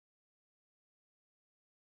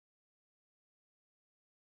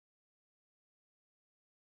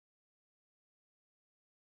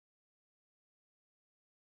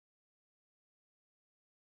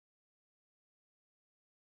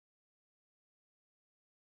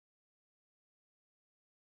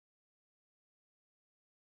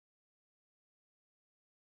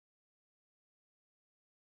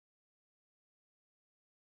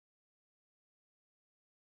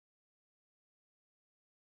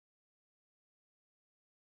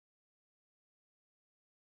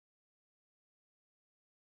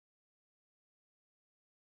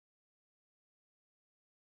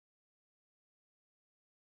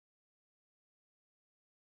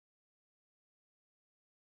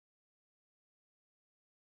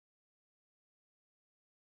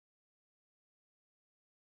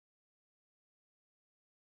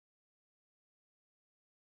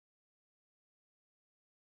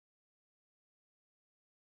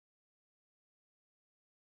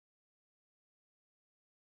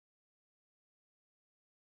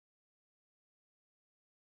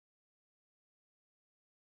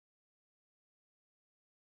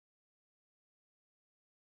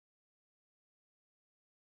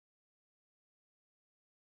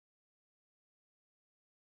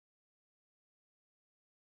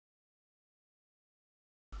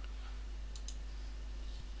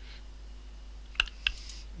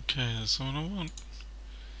Okay, that's what I want.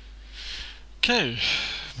 Okay,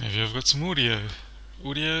 maybe I've got some audio.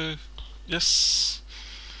 Audio, yes.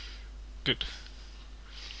 Good.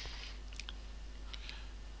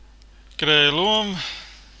 G'day, Lorm.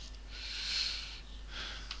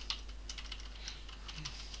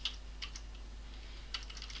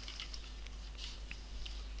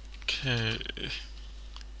 Okay.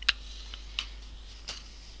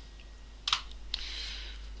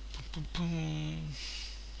 Boom, boom, boom.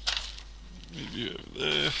 Maybe over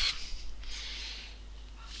there.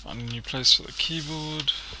 Find a new place for the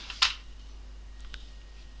keyboard.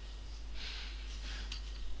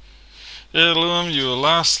 Yeah, Lorm, you were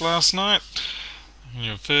last night, and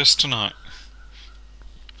you're first tonight.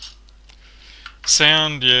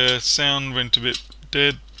 Sound, yeah, sound went a bit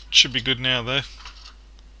dead. Should be good now though.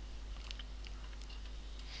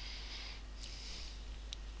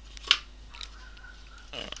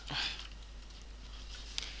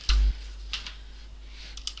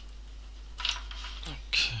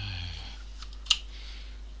 Okay.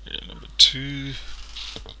 Yeah, number 2.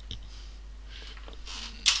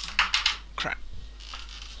 Crap.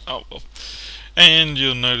 Oh well. And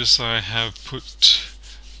you'll notice I have put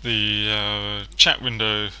the chat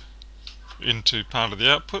window into part of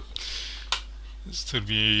the output. This could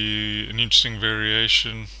be an interesting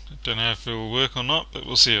variation. Don't know if it will work or not, but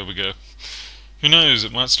we'll see how we go. Who knows,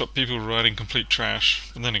 it might stop people writing complete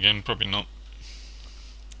trash, but then again, probably not.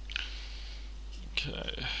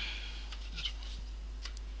 Okay.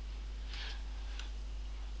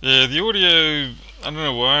 Yeah, the audio, I don't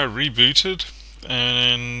know why, I rebooted,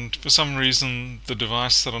 and for some reason the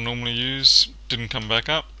device that I normally use didn't come back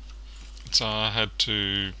up, so I had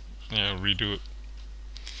to redo it.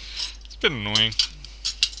 It's a bit annoying.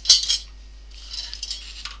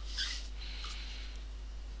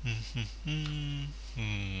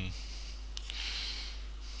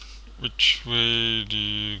 Which way do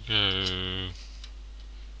you go?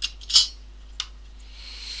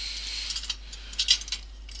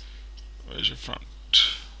 Where's your front?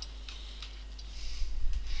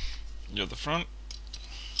 You're the front,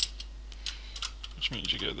 which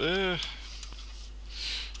means you go there.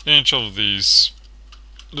 Each of these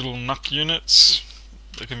little NUC units,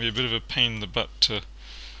 they can be a bit of a pain in the butt to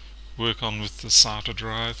work on with the SATA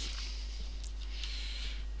drive.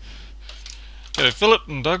 Okay, Philip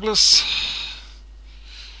and Douglas.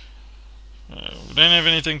 We don't have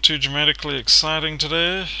anything too dramatically exciting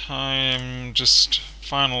today. I am just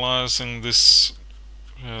finalising this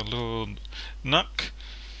little NUC,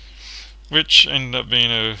 which ended up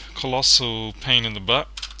being a colossal pain in the butt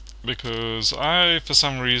because I, for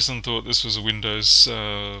some reason, thought this was a Windows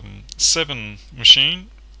 7 machine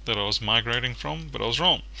that I was migrating from, but I was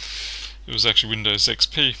wrong. It was actually Windows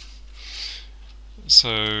XP.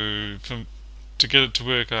 So to get it to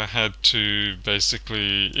work, I had to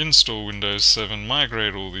basically install Windows 7,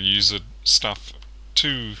 migrate all the user stuff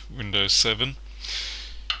to Windows 7,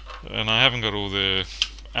 and I haven't got all the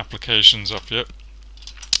applications up yet.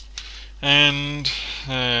 And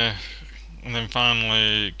then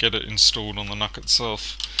finally get it installed on the NUC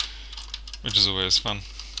itself, which is always fun.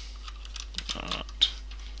 Alright.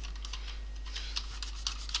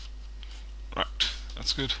 Right,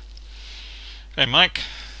 that's good. Hey Mike.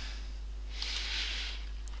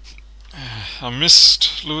 I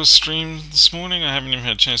missed Lewis' stream this morning. I haven't even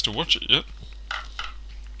had a chance to watch it yet.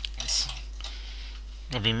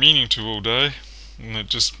 I've been meaning to all day, and it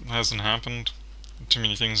just hasn't happened. Too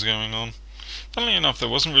many things going on. Funnily enough, there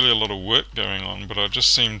wasn't really a lot of work going on, but I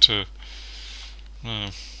just seemed to...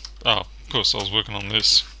 of course, I was working on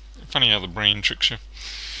this. Funny how the brain tricks you.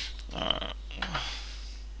 Okay.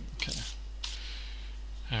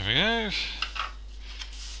 There we go.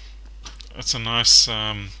 That's a nice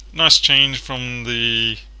nice change from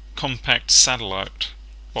the compact satellite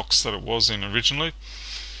box that it was in originally.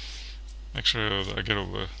 Make sure I get all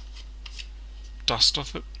the dust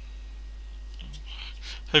off it.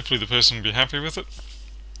 Hopefully the person will be happy with it.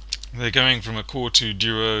 They're going from a Core 2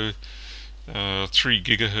 Duo 3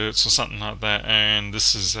 GHz or something like that, and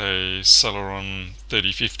this is a Celeron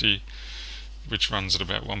 3050 which runs at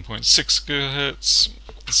about 1.6 GHz.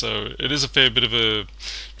 So it is a fair bit of a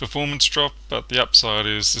performance drop, but the upside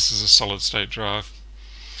is this is a solid state drive.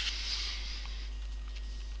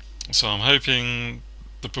 So I'm hoping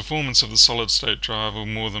the performance of the solid state drive will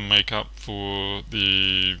more than make up for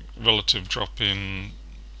the relative drop in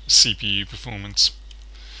CPU performance.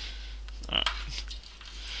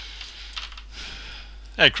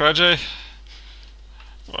 Hey Kraj,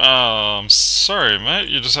 I'm sorry mate,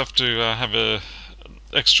 you just have to have a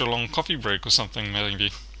extra long coffee break or something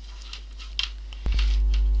maybe.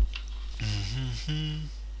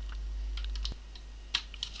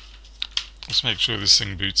 Let's make sure this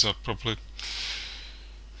thing boots up properly.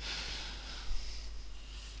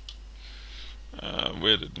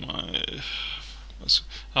 Where did my...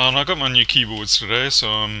 and I got my new keyboards today, so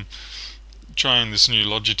I'm trying this new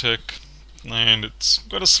Logitech, and it's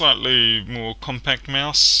got a slightly more compact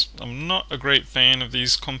mouse. I'm not a great fan of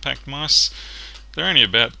these compact mice. They're only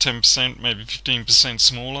about 10%, maybe 15%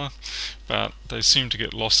 smaller, but they seem to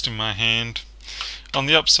get lost in my hand. On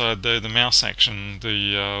the upside though, the mouse action,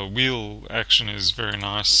 the wheel action is very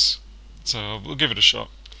nice, so we'll give it a shot.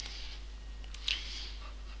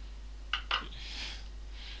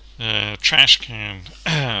 Trash can,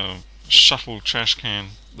 shuttle trash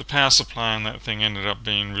can. The power supply on that thing ended up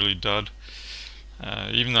being really dud.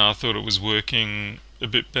 Even though I thought it was working a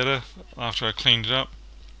bit better after I cleaned it up.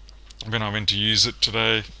 When I went to use it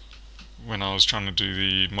today, when I was trying to do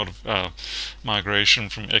the migration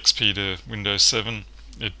from XP to Windows 7,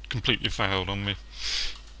 it completely failed on me.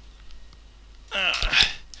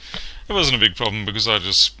 It wasn't a big problem because I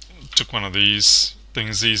just took one of these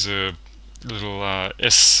things. These are little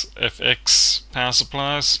SFX power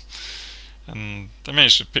supplies, and they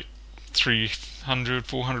managed to pick 300,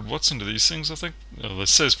 400 watts into these things, I think. Well, it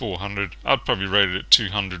says 400. I'd probably rate it at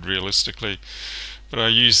 200 realistically, but I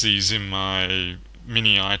use these in my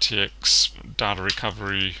mini ITX data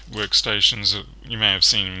recovery workstations that you may have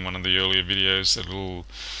seen in one of the earlier videos. They're little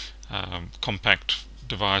compact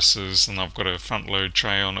devices, and I've got a front load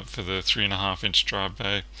tray on it for the 3.5-inch drive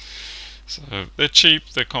bay. So they're cheap,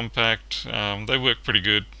 they're compact, they work pretty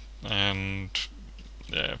good, and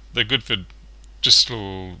yeah, they're good for just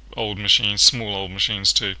little old machines, small old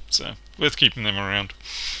machines too, so worth keeping them around.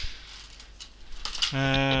 What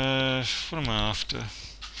am I after?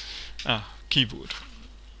 Keyboard.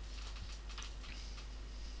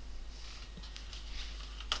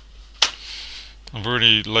 I've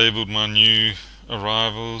already labelled my new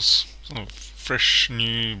arrivals, sort of fresh,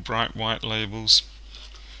 new, bright white labels.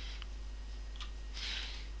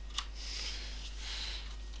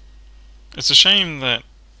 It's a shame that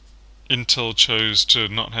Intel chose to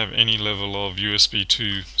not have any level of USB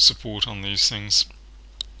 2 support on these things.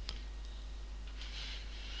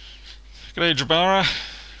 G'day Jabara.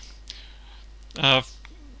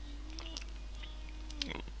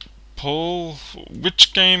 Paul,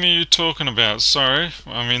 which game are you talking about? Sorry,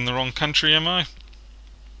 I'm in the wrong country, am I?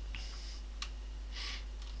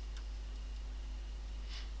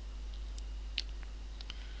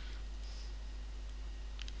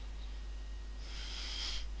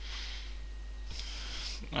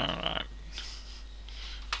 Alright.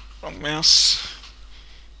 Wrong mouse.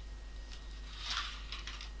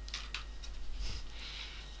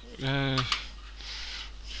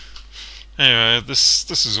 Anyway,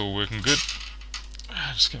 this is all working good.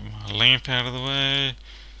 Just get my lamp out of the way.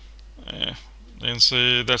 Yeah, you can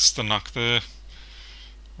see that's the NUC there,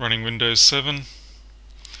 running Windows 7.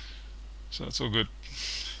 So that's all good.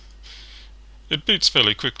 It boots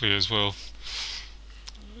fairly quickly as well.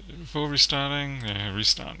 Before restarting, yeah,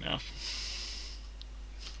 restart now.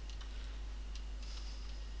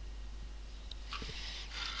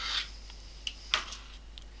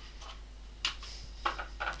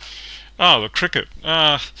 Oh, the cricket.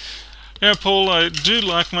 Yeah, Paul, I do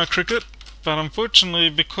like my cricket, but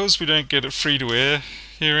unfortunately, because we don't get it free to air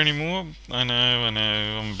here anymore, I know,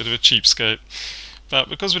 I'm a bit of a cheapskate, but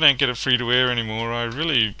because we don't get it free to air anymore, I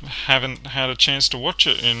really haven't had a chance to watch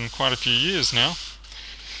it in quite a few years now.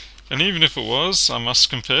 And even if it was, I must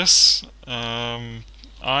confess, I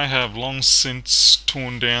have long since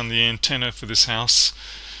torn down the antenna for this house,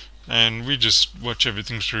 and we just watch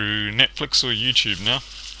everything through Netflix or YouTube now.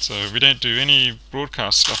 So we don't do any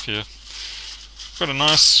broadcast stuff here. Got a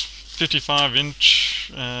nice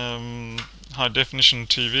 55-inch high definition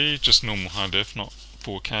TV, just normal high def, not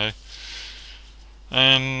 4K.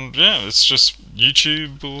 And yeah, it's just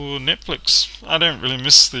YouTube or Netflix. I don't really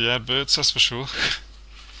miss the adverts, that's for sure.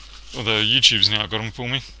 Although YouTube's now got them for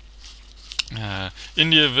me.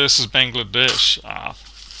 India versus Bangladesh.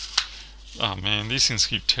 Oh man, these things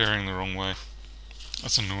keep tearing the wrong way.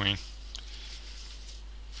 That's annoying.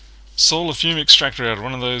 Solar fume extractor out of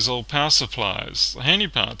one of those old power supplies. The handy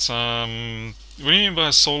parts. What do you mean by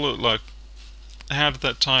solar? Like, how did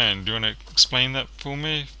that tie in? Do you want to explain that for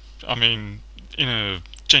me? I mean, in a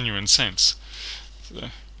genuine sense. So.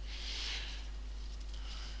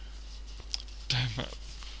 Damn it.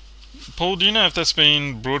 Paul, do you know if that's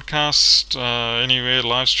been broadcast anywhere,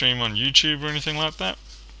 live stream on YouTube or anything like that?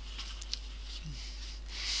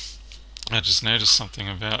 I just noticed something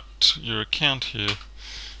about your account here.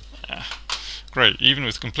 Great, even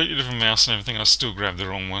with completely different mouse and everything, I still grabbed the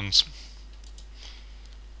wrong ones.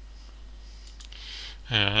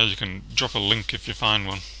 Yeah, you can drop a link if you find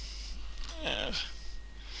one.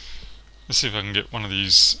 Let's see if I can get one of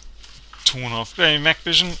these torn off. Hey,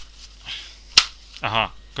 Macvision.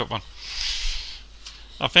 Aha, got one.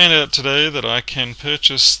 I found out today that I can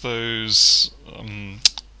purchase those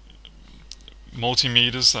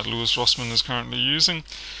multimeters that Lewis Rossmann is currently using.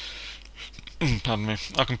 Pardon me.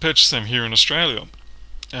 I can purchase them here in Australia.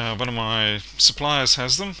 One of my suppliers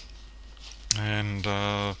has them, and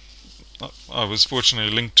I was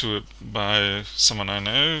fortunately linked to it by someone I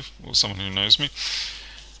know, or someone who knows me.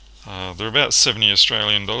 They're about 70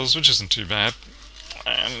 Australian dollars, which isn't too bad,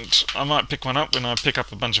 and I might pick one up when I pick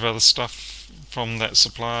up a bunch of other stuff from that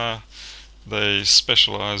supplier. They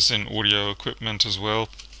specialise in audio equipment as well,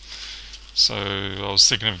 so I was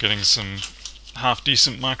thinking of getting some half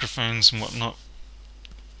decent microphones and whatnot,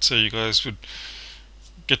 so you guys would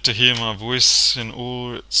get to hear my voice in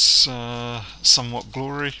all its somewhat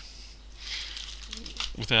glory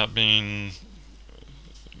without being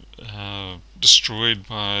destroyed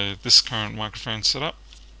by this current microphone setup.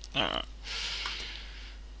 Alright.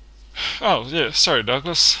 Oh yeah, sorry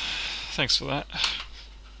Douglas, thanks for that.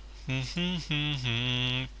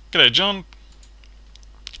 G'day John.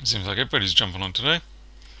 Seems like everybody's jumping on today.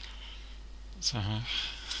 So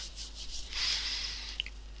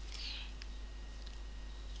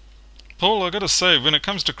Paul, I gotta say, when it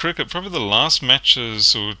comes to cricket, probably the last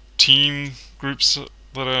matches or team groups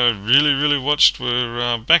that I really watched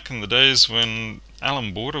were back in the days when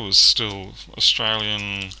Alan Border was still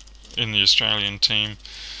Australian, in the Australian team.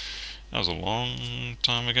 That was a long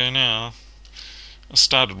time ago now. I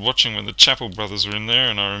started watching when the Chappell brothers were in there,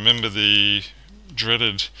 and I remember the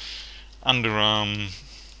dreaded underarm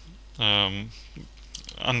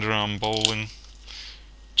bowling,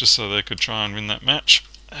 just so they could try and win that match.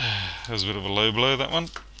 That was a bit of a low blow, that one.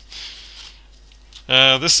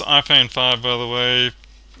 This iPhone 5, by the way,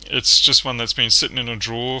 it's just one that's been sitting in a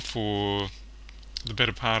drawer for the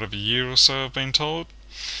better part of a year or so, I've been told.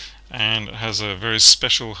 And it has a very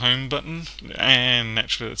special home button, and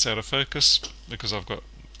naturally it's out of focus because I've got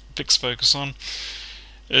fixed focus on.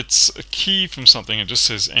 It's a key from something, it just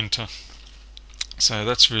says enter. So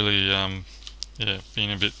that's really, yeah,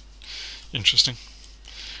 been a bit interesting.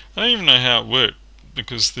 I don't even know how it worked,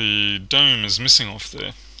 because the dome is missing off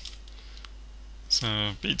there.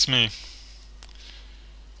 So, beats me.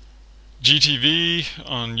 GTV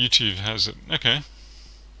on YouTube has it. Okay.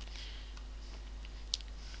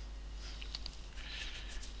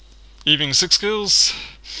 Evening Six Skills.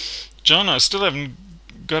 John, I still haven't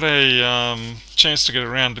got a chance to get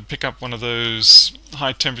around to pick up one of those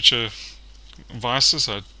high temperature vices.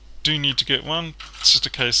 I do need to get one. It's just a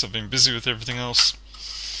case I've been busy with everything else.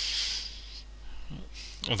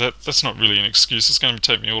 Well, that's not really an excuse. It's going to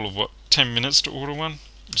take me all of, what, 10 minutes to order one?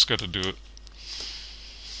 Just got to do it.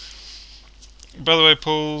 By the way,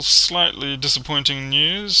 Paul, slightly disappointing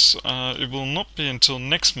news. It will not be until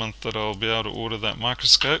next month that I'll be able to order that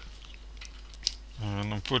microscope.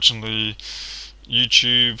 And unfortunately,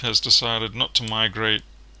 YouTube has decided not to migrate,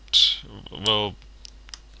 well,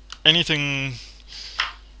 anything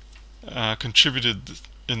contributed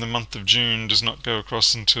in the month of June does not go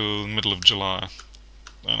across until the middle of July.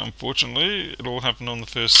 And unfortunately, it all happened on the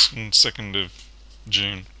 1st and 2nd of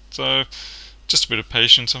June. So, just a bit of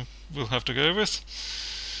patience we'll have to go with.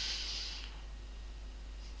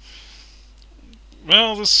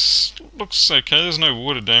 Well, this looks okay. There's no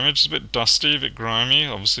water damage. It's a bit dusty, a bit grimy,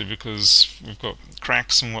 obviously because we've got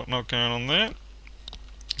cracks and whatnot going on there.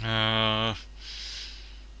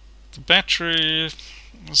 The battery,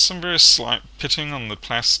 there's some very slight pitting on the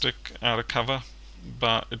plastic outer cover,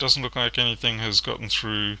 but it doesn't look like anything has gotten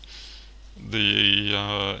through the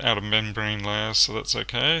outer membrane layer, so that's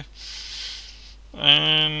okay.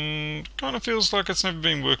 And kind of feels like it's never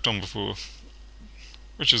been worked on before,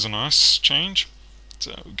 which is a nice change.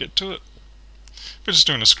 So we'll get to it. We're just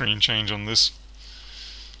doing a screen change on this.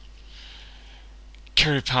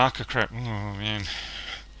 Kerry Parker crap. Oh man.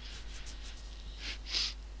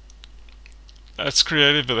 That's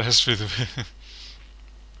creative, but that has to be the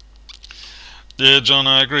Yeah, John,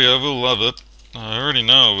 I agree. I will love it. I already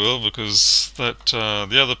know I will, because that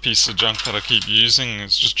the other piece of junk that I keep using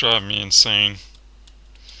is just driving me insane.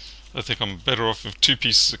 I think I'm better off with 2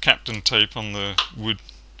 pieces of Captain tape on the wood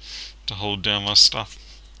to hold down my stuff.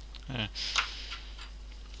 Yeah.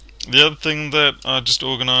 The other thing that I just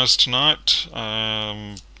organised tonight,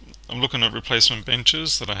 I'm looking at replacement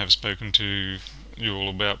benches that I have spoken to you all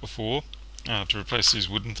about before, to replace these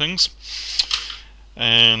wooden things.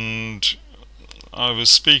 And I was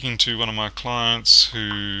speaking to one of my clients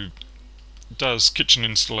who does kitchen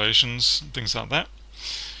installations, things like that,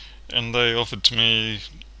 and they offered to me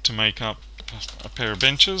to make up a pair of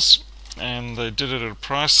benches, and they did it at a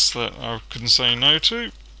price that I couldn't say no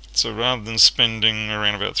to. So rather than spending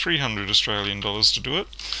around about 300 Australian dollars to do it,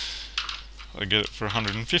 I get it for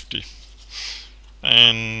 150.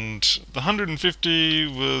 And the 150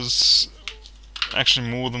 was actually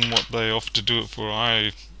more than what they offered to do it for.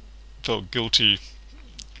 I felt guilty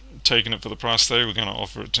taking it for the price they were going to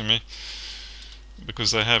offer it to me,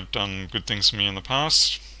 because they have done good things for me in the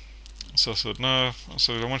past. So I said no. I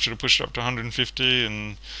said I want you to push it up to 150,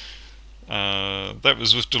 and that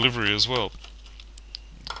was with delivery as well.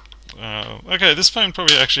 Okay, this phone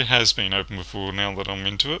probably actually has been opened before now that I'm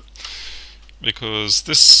into it, because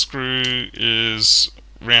this screw is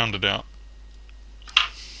rounded out.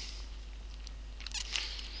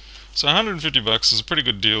 So 150 bucks is a pretty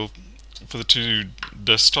good deal for the two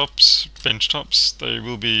desktops, bench tops. They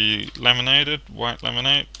will be laminated, white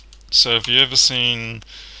laminate. So if you've ever seen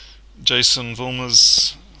Jason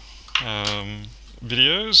Vollmer's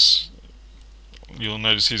videos, you'll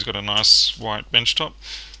notice he's got a nice white bench top.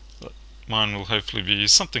 Mine will hopefully be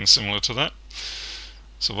something similar to that.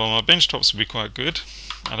 So while my bench tops will be quite good,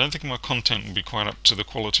 I don't think my content will be quite up to the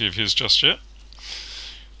quality of his just yet.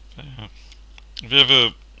 If you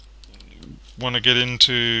ever want to get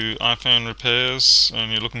into iPhone repairs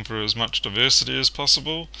and you're looking for as much diversity as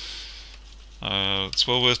possible, it's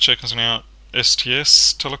well worth checking out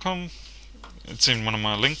STS Telecom. It's in one of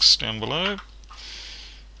my links down below,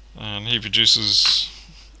 and he produces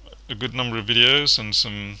a good number of videos and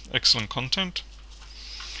some excellent content.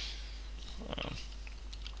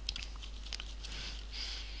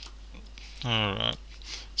 Alright,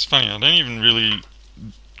 it's funny, I don't even really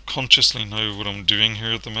consciously know what I'm doing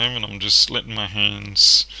here at the moment. I'm just letting my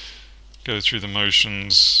hands go through the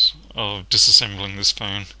motions of disassembling this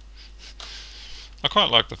phone. I quite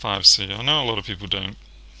like the 5C. I know a lot of people don't,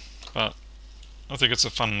 but I think it's a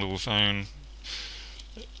fun little phone.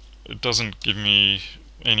 It doesn't give me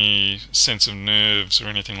any sense of nerves or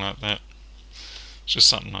anything like that. It's just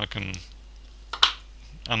something I can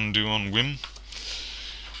undo on whim.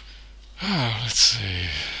 Let's see.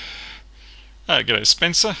 G'day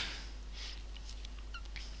Spencer.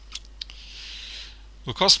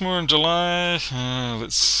 Will cost more in July.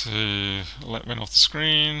 Let's see. That went off the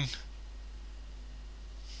screen.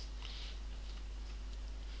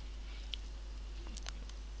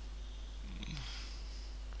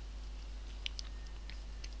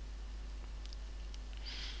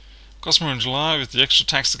 Cost more in July with the extra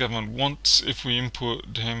tax the government wants if we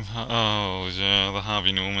import him. Oh yeah, the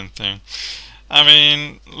Harvey Norman thing. I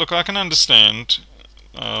mean, look, I can understand.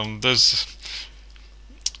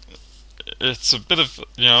 It's a bit of,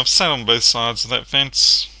 I've sat on both sides of that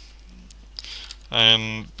fence,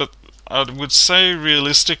 but I would say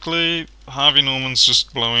realistically, Harvey Norman's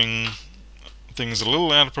just blowing things a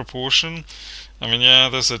little out of proportion. I mean, yeah,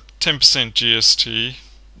 there's a 10% GST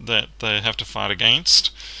that they have to fight against.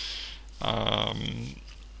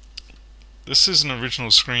 This is an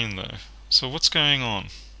original screen though, so what's going on?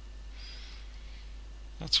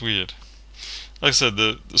 That's weird. Like I said,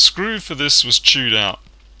 the screw for this was chewed out,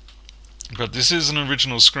 but this is an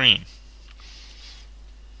original screen,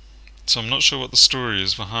 so I'm not sure what the story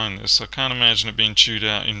is behind this. I can't imagine it being chewed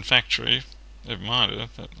out in factory. It might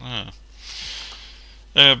have, but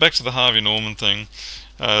back to the Harvey Norman thing.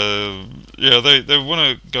 They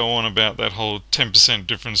want to go on about that whole 10%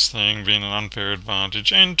 difference thing being an unfair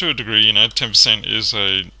advantage, and to a degree, 10% is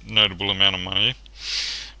a notable amount of money,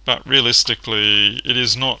 but realistically it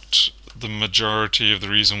is not the majority of the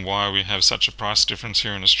reason why we have such a price difference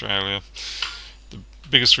here in Australia. The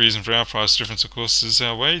biggest reason for our price difference, of course, is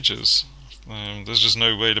our wages. There's just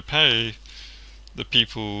no way to pay the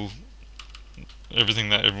people everything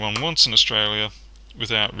that everyone wants in Australia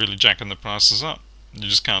without really jacking the prices up. You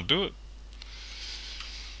just can't do it.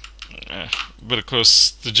 But of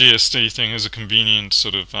course, the GST thing is a convenient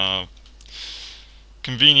sort of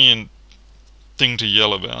convenient thing to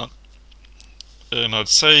yell about. And I'd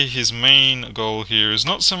say his main goal here is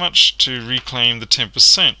not so much to reclaim the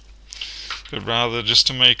 10%, but rather just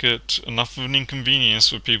to make it enough of an inconvenience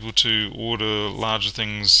for people to order larger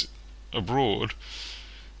things abroad.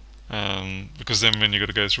 Because then when you've got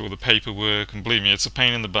to go through all the paperwork, and believe me, it's a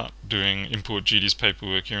pain in the butt doing import duties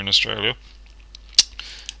paperwork here in Australia.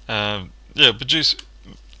 But just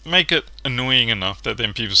make it annoying enough that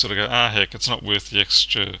then people sort of go, heck, it's not worth the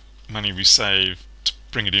extra money we save to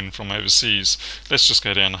bring it in from overseas. Let's just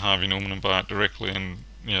go down to Harvey Norman and buy it directly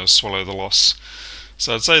and swallow the loss.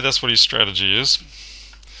 So I'd say that's what his strategy is.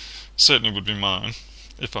 Certainly would be mine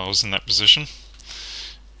if I was in that position.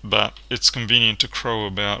 but it's convenient to crow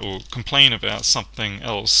about or complain about something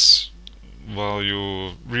else while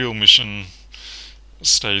your real mission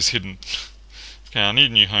stays hidden. Okay, I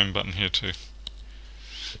need a new home button here too.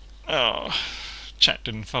 Oh, chat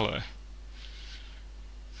didn't follow.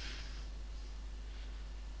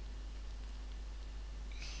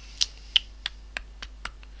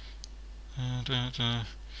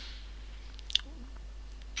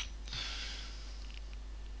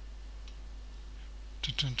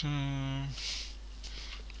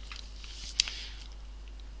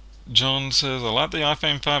 John says, I like the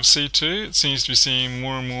iPhone 5C too. It seems to be seeing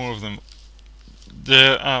more and more of them.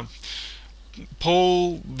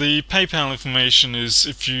 Paul, the PayPal information is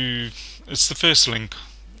it's the first link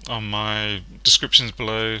on my descriptions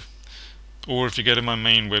below, or if you go to my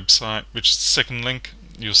main website, which is the second link,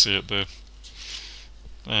 you'll see it there.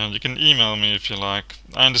 And you can email me if you like.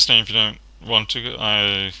 I understand if you don't want to.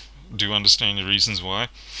 I do understand the reasons why,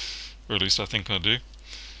 or at least I think I do.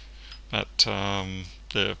 But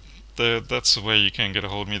that's the way you can get a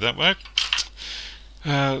hold of me that way.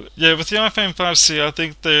 Yeah, with the iPhone 5C, I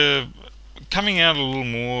think they're coming out a little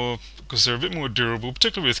more because they're a bit more durable,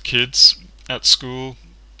 particularly with kids at school.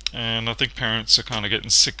 And I think parents are kind of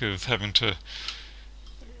getting sick of having to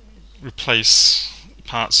replace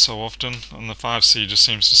parts so often, and the 5C just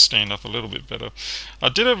seems to stand up a little bit better. I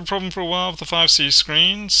did have a problem for a while with the 5C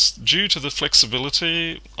screens due to the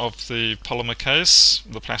flexibility of the polymer case,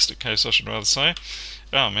 the plastic case I should rather say.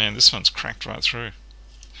 Oh man, this one's cracked right through.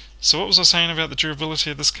 So what was I saying about the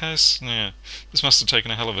durability of this case? Yeah, this must have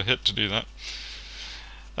taken a hell of a hit to do that.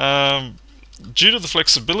 Due to the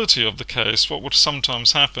flexibility of the case, what would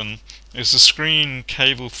sometimes happen is the screen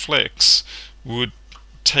cable flex would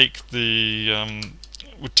take the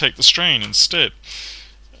strain instead,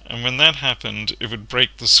 and when that happened, it would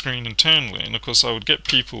break the screen internally. And of course, I would get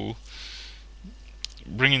people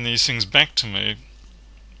bringing these things back to me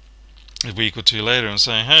a week or two later and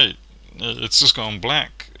saying, "Hey, it's just gone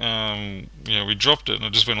black. We dropped it and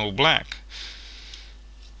it just went all black."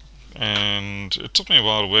 And it took me a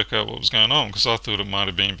while to work out what was going on, because I thought it might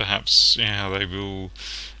have been perhaps how they will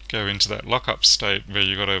go into that lockup state where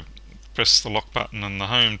you got to press the lock button and the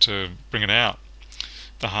home to bring it out,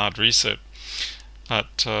 the hard reset.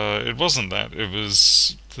 But it wasn't that. It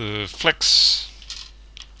was the flex.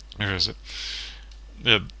 Where is it?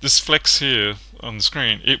 Yeah, this flex here on the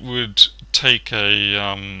screen. It would take a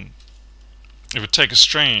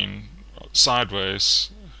strain sideways,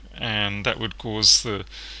 and that would cause the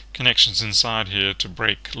connections inside here to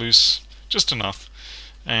break loose just enough,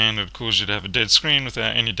 and it would cause you to have a dead screen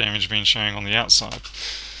without any damage being showing on the outside.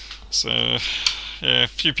 So yeah, a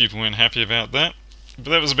few people weren't happy about that, but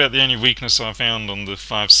that was about the only weakness I found on the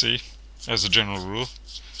 5C as a general rule.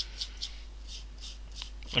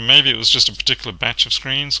 And maybe it was just a particular batch of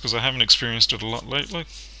screens, because I haven't experienced it a lot lately.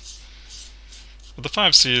 But the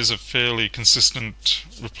 5C is a fairly consistent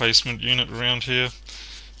replacement unit around here,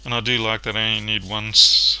 and I do like that I only need one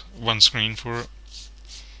screen for it,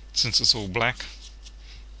 since it's all black.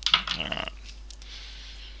 Alright.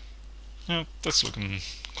 Now that's looking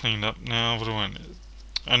cleaned up now. What do I need?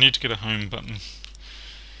 I need to get a home button.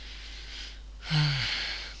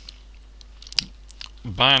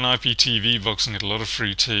 Buy an IPTV box and get a lot of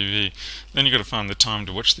free TV. Then you got to find the time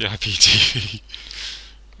to watch the IPTV.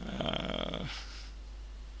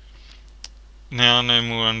 Now no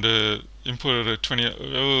more under input at 20.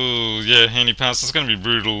 Oh yeah, handy pass. It's going to be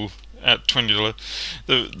brutal at $20.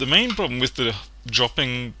 The main problem with the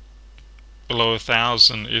dropping below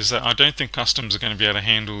 1,000 is that I don't think customs are going to be able to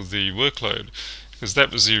handle the workload, because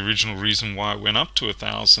that was the original reason why it went up to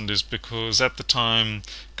 1,000, is because at the time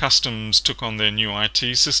customs took on their new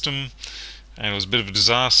IT system and it was a bit of a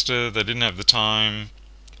disaster. They didn't have the time,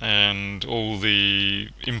 and all the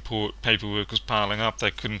import paperwork was piling up.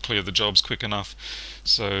 They couldn't clear the jobs quick enough.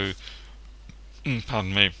 So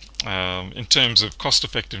pardon me, in terms of cost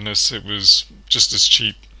effectiveness, it was just as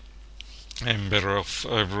cheap and better off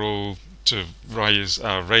overall to raise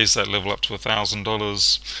that level up to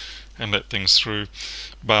 $1,000 and let things through.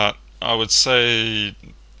 But I would say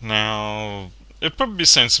now it'd probably be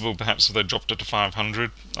sensible perhaps if they dropped it to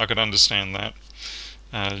 500. I could understand that.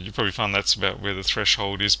 You probably find that's about where the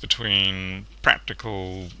threshold is between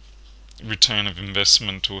practical return of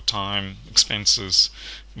investment or time expenses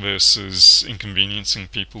versus inconveniencing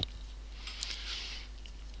people.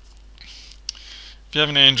 If you have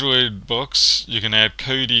an Android box, you can add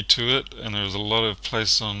Kodi to it, and there's a lot of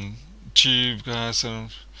places on YouTube, guys,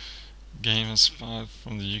 that Game Inspired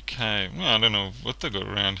from the UK. Well, I don't know what they got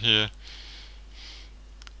around here.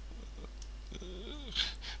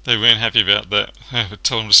 They weren't happy about that. I would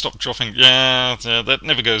tell them to stop dropping. Yeah, that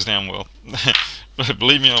never goes down well. But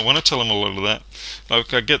believe me, I want to tell them a lot of that.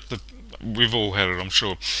 Like, I get we've all had it, I'm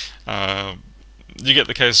sure. You get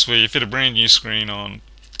the case where you fit a brand new screen on,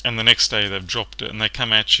 and the next day they've dropped it, and they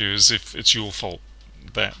come at you as if it's your fault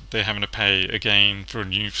that they're having to pay again for a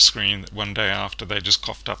new screen one day after they just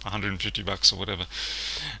coughed up $150 or whatever.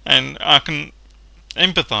 And I can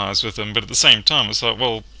empathize with them, but at the same time, it's like,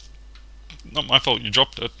 well, not my fault you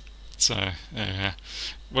dropped it. So, yeah.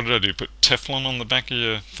 What did I do? Put Teflon on the back of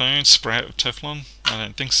your phone? Spray it with Teflon? I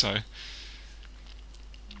don't think so.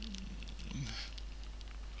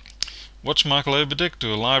 Watch Michael Oberdick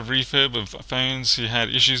do a live refurb of phones he had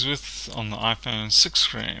issues with on the iPhone 6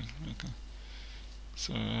 screen. Okay.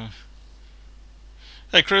 So,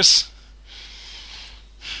 hey Chris,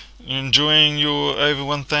 you enjoying your over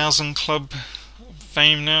 1,000 club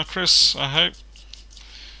fame now, Chris? I hope.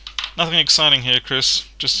 Nothing exciting here, Chris.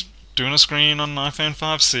 Just doing a screen on an iPhone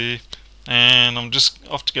 5C, and I'm just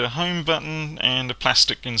off to get a home button and a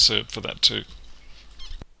plastic insert for that too.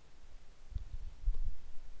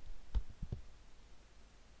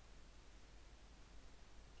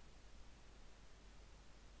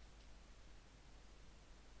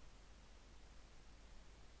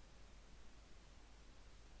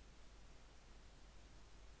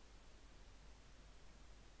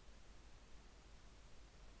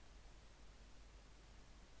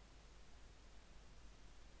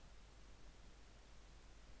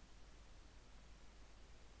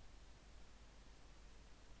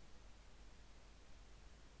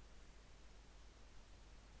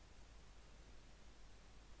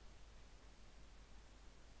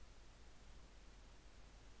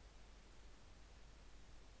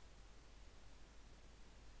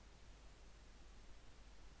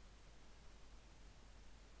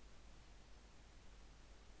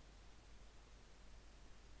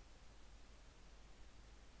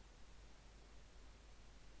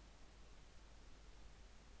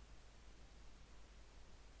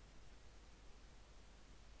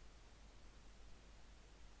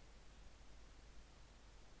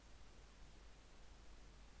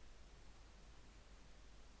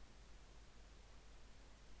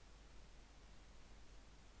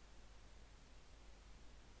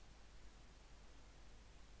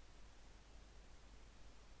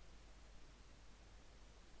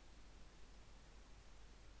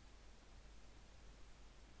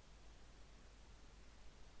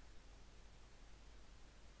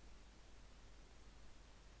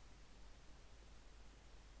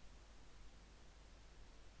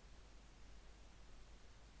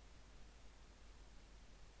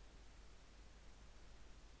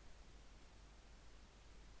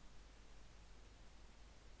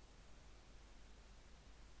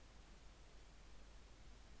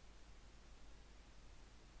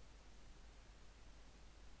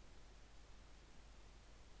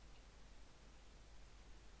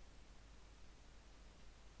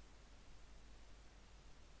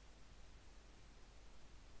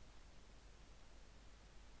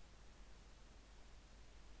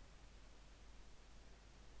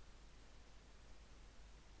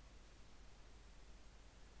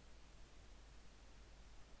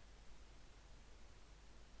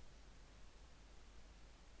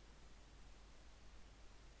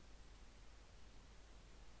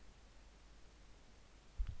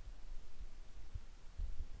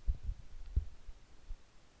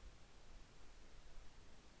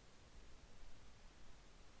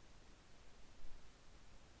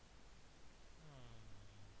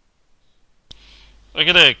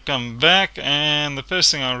 Okay, come back, and the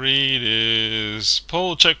first thing I read is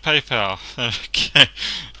Paul, check PayPal. Okay,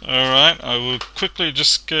 alright, I will quickly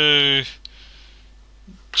just go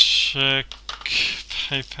check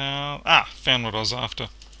PayPal. Found what I was after.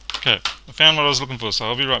 Okay, I found what I was looking for, so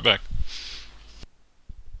I'll be right back.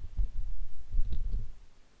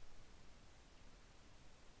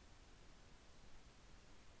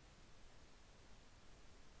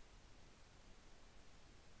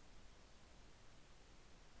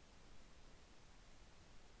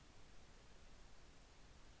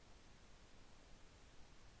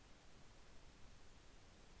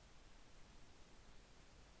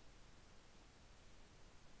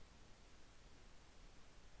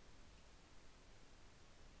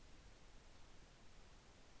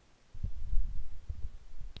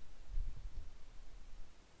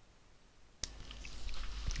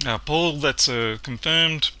 Now, Paul, that's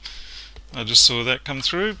confirmed. I just saw that come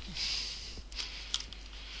through.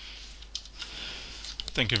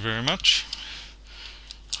 Thank you very much.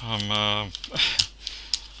 I'm I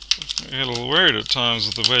get a little worried at times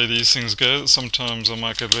with the way these things go. Sometimes I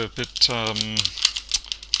might get a bit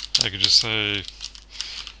I could just say,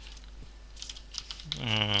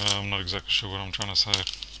 I'm not exactly sure what I'm trying to say.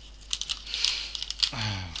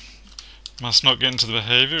 Must not get into the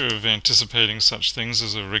behavior of anticipating such things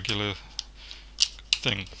as a regular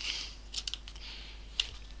thing.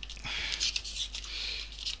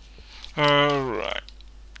 Alright.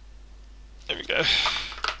 There we go.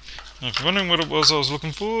 Now if you're wondering what it was I was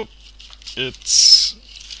looking for, it's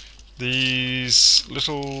these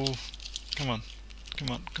little, come on,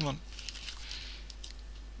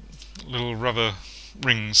 little rubber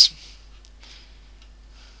rings.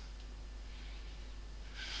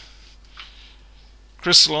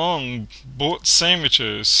 Chris Long bought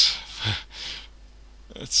sandwiches.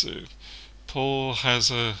 Let's see. Paul has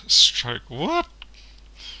a stroke. What?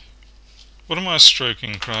 What am I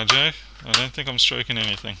stroking, Cryj? I don't think I'm stroking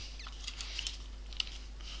anything.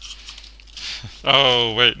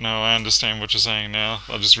 Oh, wait, no, I understand what you're saying now.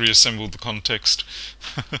 I just reassembled the context.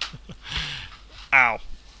 Ow.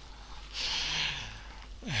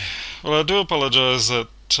 Well, I do apologize that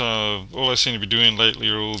all I seem to be doing lately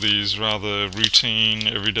are all these rather routine,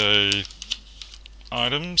 everyday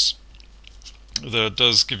items. That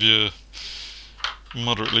does give you a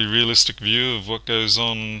moderately realistic view of what goes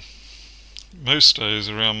on most days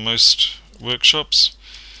around most workshops.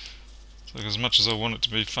 So as much as I want it to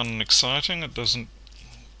be fun and exciting, it doesn't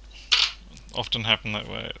often happen that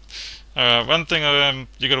way. One thing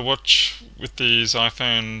you got to watch with these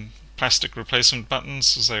iPhone plastic replacement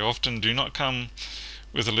buttons is they often do not come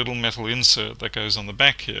with a little metal insert that goes on the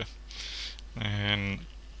back here. And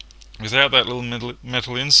without that little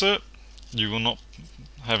metal insert, you will not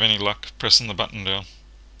have any luck pressing the button down.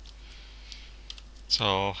 So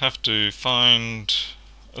I'll have to find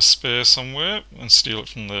a spare somewhere and steal it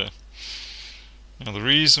from there. Now the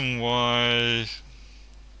reason why,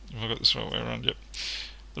 have I got this right way around? Yep.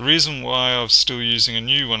 The reason why I'm still using a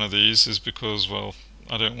new one of these is because, well,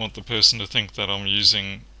 I don't want the person to think that I'm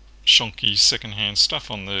using shonky second-hand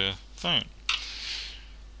stuff on their phone.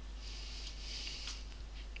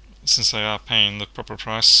 Since they are paying the proper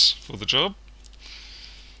price for the job.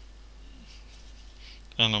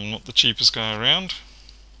 And I'm not the cheapest guy around,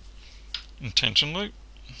 intentionally.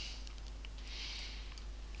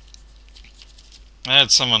 I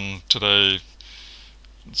had someone today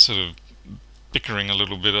sort of bickering a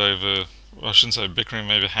little bit over, well, I shouldn't say bickering,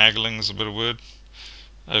 maybe haggling is a better word,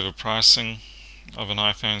 over pricing of an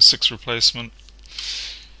iPhone 6 replacement.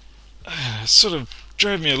 It sort of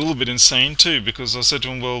drove me a little bit insane too, because I said to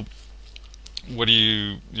him, well, what do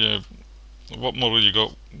you know, what model you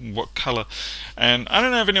got, what color? And I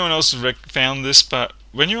don't know if anyone else has found this, but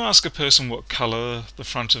when you ask a person what color the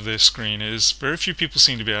front of their screen is, very few people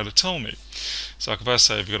seem to be able to tell me. So like if I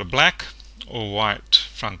say, have you got a black or white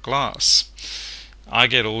front glass, I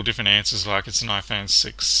get all different answers, like it's an iPhone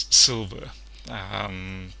 6 silver.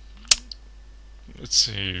 Let's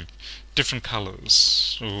see, different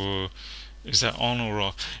colors, or is that on or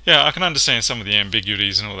off? Yeah, I can understand some of the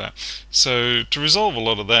ambiguities and all that. So to resolve a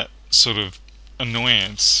lot of that sort of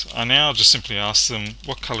annoyance, I now just simply ask them,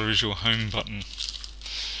 what color is your home button?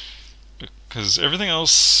 Because everything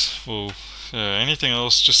else, well, anything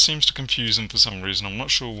else just seems to confuse them for some reason. I'm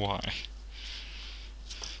not sure why.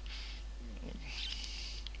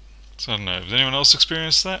 So I don't know, has anyone else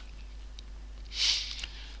experienced that?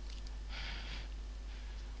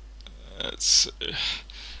 It's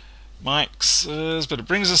Mike says, but it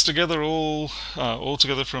brings us together all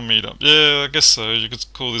together for a meetup. Yeah, I guess so. You could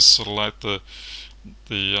call this sort of like the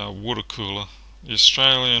water cooler, the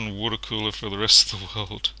Australian water cooler for the rest of the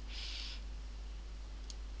world.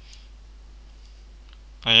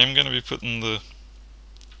 I am going to be putting the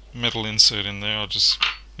metal insert in there. I just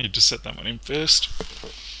need to set that one in first.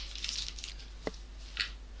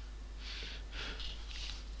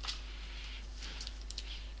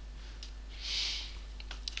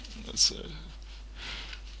 Let's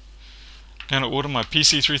going to order my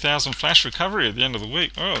PC3000 flash recovery at the end of the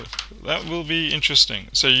week. Oh, that will be interesting.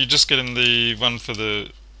 So you just getting the one for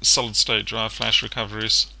the solid state drive flash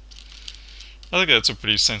recoveries. I think that's a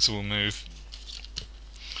pretty sensible move.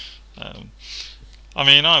 I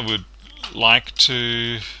mean, I would like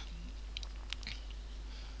to,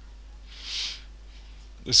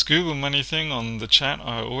 this Google money thing on the chat,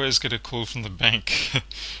 I always get a call from the bank.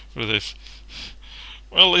 What are they?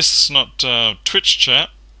 Well, at least it's not Twitch chat.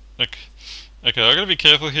 Okay, I gotta be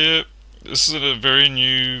careful here. This is a very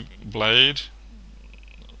new blade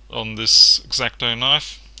on this X-Acto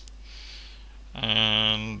knife,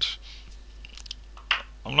 and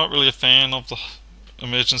I'm not really a fan of the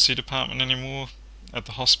emergency department anymore at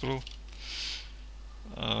the hospital.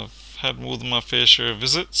 I've had more than my fair share of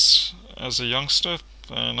visits as a youngster,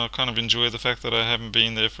 and I kind of enjoy the fact that I haven't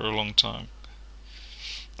been there for a long time.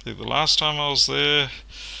 I think the last time I was there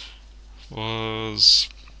was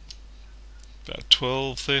about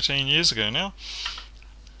 12, 13 years ago now.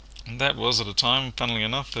 And that was at a time, funnily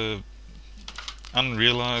enough, an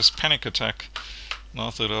unrealised panic attack. And I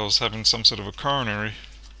thought I was having some sort of a coronary.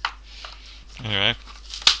 Anyway,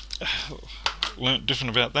 learnt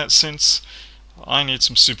different about that since. I need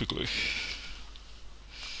some super glue.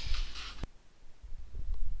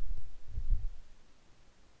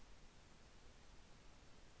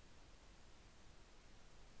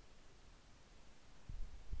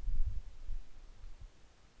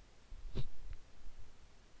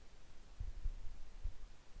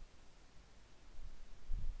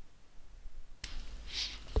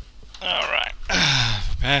 Alright,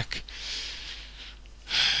 back.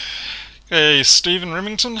 Okay, Stephen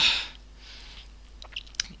Remington.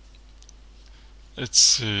 Let's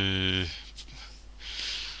see.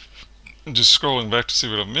 I'm just scrolling back to see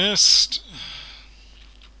what I missed.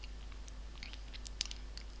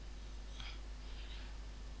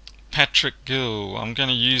 Patrick Gill. I'm going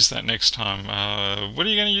to use that next time. What are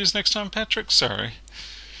you going to use next time, Patrick? Sorry.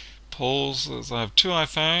 Paul's. I have 2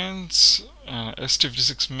 iPhones.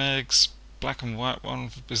 S256 megs. Black and white one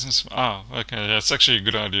for business. Okay. That's actually a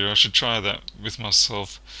good idea. I should try that with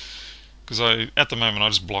myself. Because at the moment, I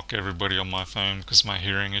just block everybody on my phone because of my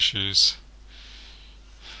hearing issues.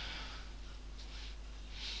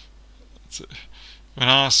 When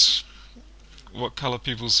asked what colour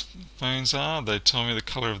people's phones are, they tell me the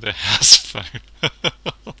colour of their house phone.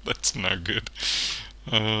 That's no good.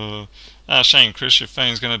 Shane, Chris, your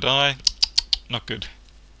phone's gonna die. Not good.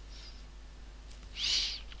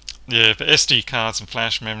 Yeah, for SD cards and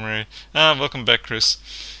flash memory. Welcome back, Chris.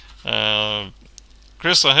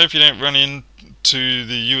 Chris, I hope you don't run into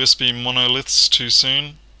the USB monoliths too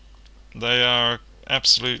soon. They are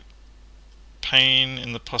absolute pain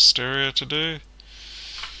in the posterior to do.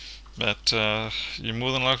 But you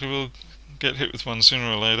more than likely will get hit with one sooner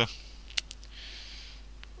or later.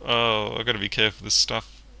 Oh, I've got to be careful with this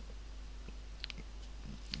stuff.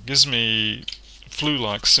 It gives me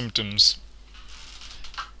flu-like symptoms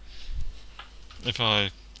if I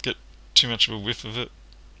get too much of a whiff of it.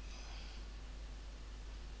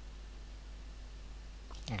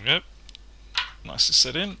 Okay, nicely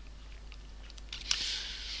set in.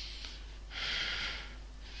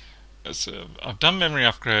 I've done memory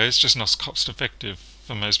upgrades, just not cost effective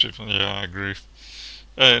for most people. Yeah, I agree.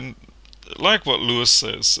 And like what Lewis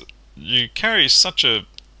says, you carry such a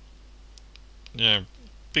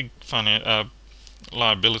big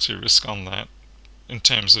liability risk on that in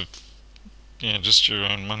terms of just your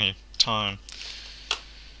own money, time.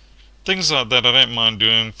 Things like that I don't mind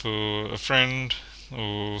doing for a friend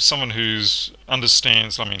or someone who's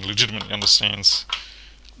legitimately understands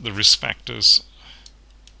the risk factors.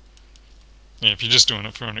 Yeah, if you're just doing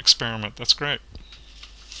it for an experiment, that's great.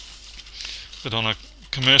 But on a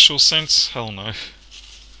commercial sense, hell no.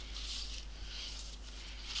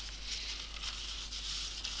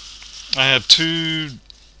 I had 2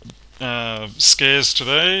 scares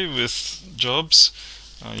today with jobs.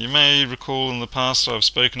 You may recall in the past I've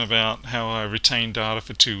spoken about how I retain data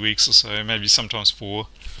for 2 weeks or so, maybe sometimes 4,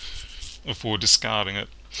 before discarding it.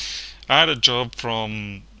 I had a job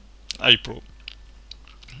from April,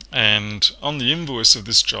 and on the invoice of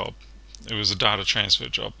this job, it was a data transfer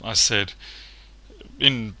job. I said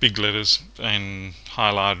in big letters and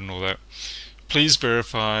highlighted and all that, please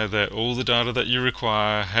verify that all the data that you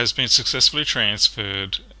require has been successfully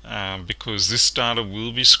transferred, because this data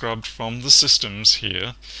will be scrubbed from the systems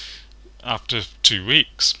here after 2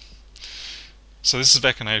 weeks. So this is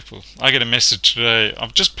back in April. I get a message today.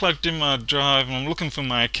 I've just plugged in my drive and I'm looking for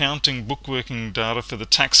my accounting bookworking data for the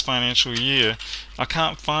tax financial year. I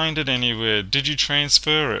can't find it anywhere. Did you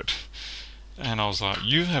transfer it? And I was like,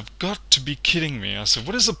 you have got to be kidding me. I said,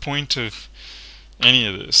 what is the point of any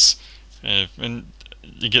of this? And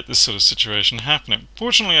you get this sort of situation happening.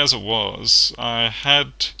 Fortunately, as it was, I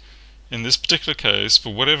had, in this particular case,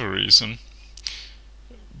 for whatever reason,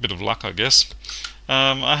 a bit of luck I guess,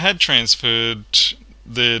 I had transferred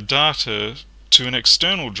their data to an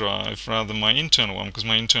external drive rather than my internal one, because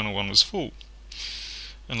my internal one was full.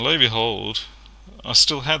 And lo and behold, I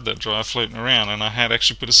still had that drive floating around, and I had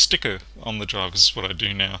actually put a sticker on the drive. This is what I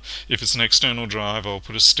do now. If it's an external drive, I'll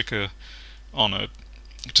put a sticker on it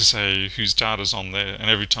to say whose data's on there, and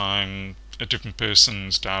every time a different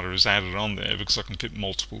person's data is added on there, because I can fit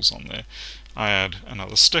multiples on there, I add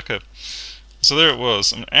another sticker. So there it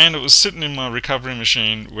was, and it was sitting in my recovery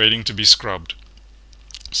machine waiting to be scrubbed.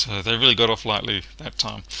 So they really got off lightly that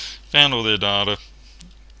time. Found all their data,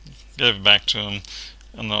 gave it back to them,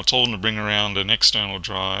 and I told him to bring around an external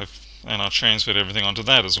drive, and I transferred everything onto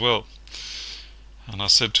that as well. And I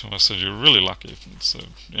said to him, I said, "You're really lucky." So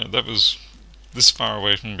yeah, that was this far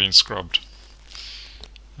away from being scrubbed.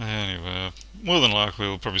 Anyway, more than likely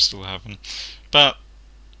it'll probably still happen. But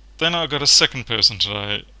then I got a second person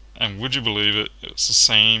today, and would you believe it, it's the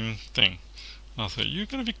same thing. And I thought, you're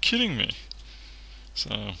going to be kidding me.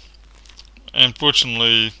 So,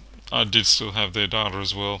 unfortunately, I did still have their data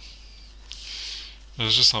as well. It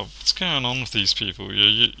was just like, what's going on with these people?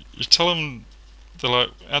 You tell them, they're like,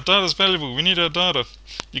 our data's valuable, we need our data.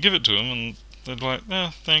 You give it to them, and they're like,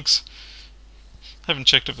 yeah, thanks. Haven't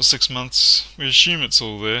checked it for 6 months. We assume it's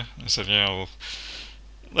all there. I said, yeah, well,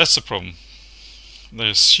 that's the problem. They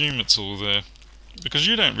assume it's all there because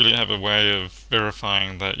you don't really have a way of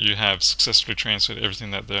verifying that you have successfully transferred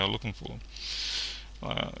everything that they are looking for.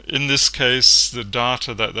 In this case, the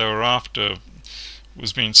data that they were after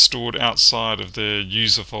was being stored outside of their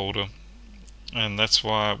user folder, and that's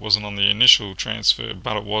why it wasn't on the initial transfer,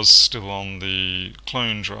 but it was still on the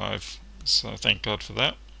clone drive. So thank God for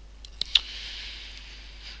that.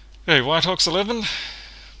 Okay, Whitehawks 11.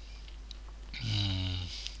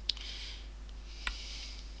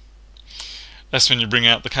 That's when you bring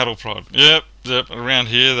out the cattle prod. Yep, around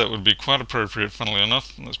here that would be quite appropriate, funnily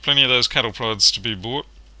enough. There's plenty of those cattle prods to be bought.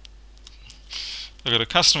 I've got a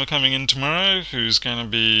customer coming in tomorrow who's going to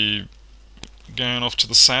be going off to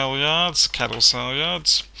the sale yards, cattle sale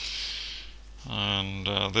yards. And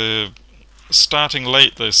they're starting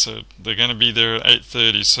late, they said. They're going to be there at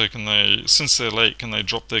 8:30, so since they're late, can they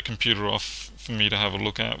drop their computer off for me to have a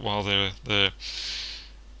look at while they're there?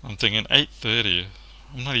 I'm thinking 8:30.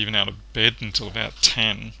 I'm not even out of bed until about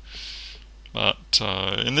 10. But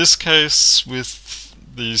in this case, with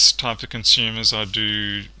these type of consumers, what I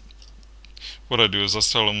do is I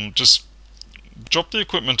tell them, just drop the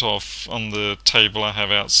equipment off on the table I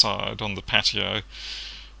have outside on the patio.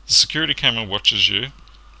 The security camera watches you,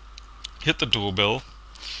 hit the doorbell,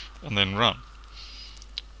 and then run.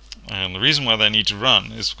 And the reason why they need to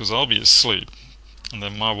run is because I'll be asleep, and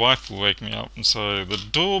then my wife will wake me up, and so the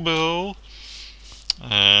doorbell,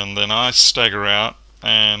 and then I stagger out,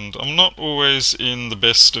 and I'm not always in the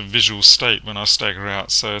best of visual state when I stagger out,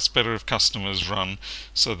 so it's better if customers run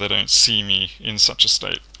so they don't see me in such a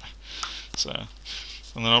state. So,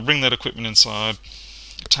 and then I'll bring that equipment inside,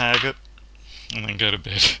 tag it, and then go to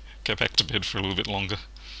bed. Go back to bed for a little bit longer.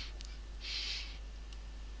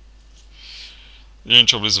 The only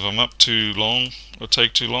trouble is if I'm up too long or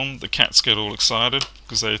take too long, the cats get all excited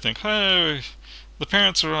because they think, hey, the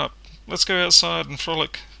parents are up, let's go outside and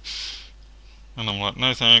frolic. And I'm like,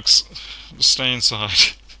 no thanks, just stay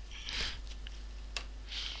inside.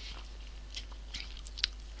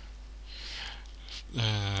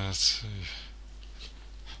 Let's see.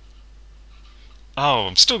 Oh,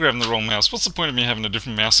 I'm still grabbing the wrong mouse. What's the point of me having a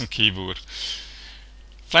different mouse and keyboard?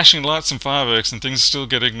 Flashing lights and fireworks and things still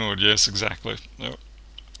get ignored. Yes, exactly.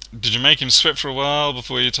 Did you make him sweat for a while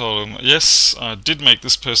before you told him? Yes, I did make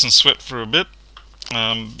this person sweat for a bit.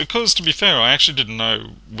 Because, to be fair, I actually didn't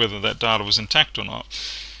know whether that data was intact or not.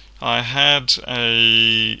 I had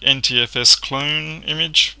a NTFS clone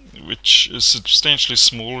image, which is substantially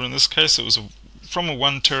smaller in this case. It was from a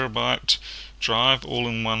 1 terabyte drive, all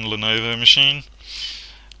in one Lenovo machine.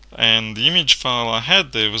 And the image file I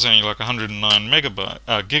had there was only like 109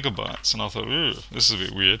 gigabytes, and I thought, ooh, this is a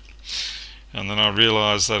bit weird. And then I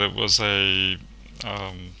realized that it was a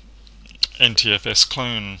NTFS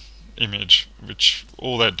clone image, which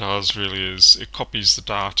all that does really is it copies the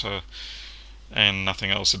data and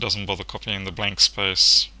nothing else. It doesn't bother copying the blank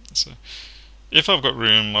space. So if I've got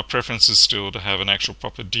room, my preference is still to have an actual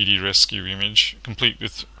proper DD rescue image complete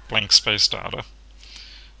with blank space data.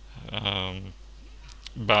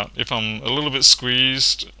 But if I'm a little bit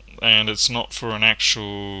squeezed and it's not for an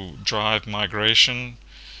actual drive migration,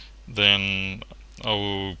 then I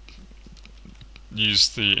will use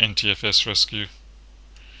the NTFS rescue.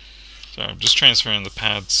 So I'm just transferring the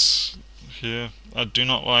pads here. I do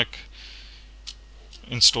not like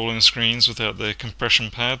installing screens without their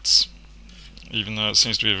compression pads, even though it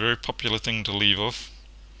seems to be a very popular thing to leave off.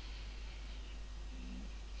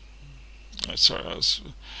 Sorry, I was...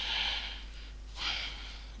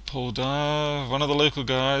 Paul Dyer, one of the local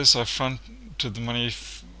guys, I fronted him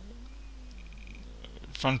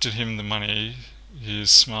the money. He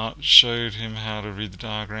is smart, showed him how to read the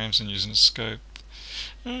diagrams and using a scope.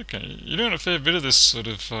 Okay, you're doing a fair bit of this sort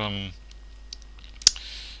of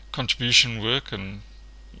contribution work, and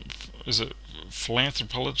is it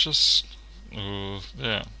philanthropologist? Or,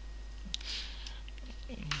 yeah.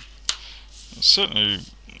 Certainly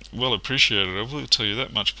well appreciated, I will tell you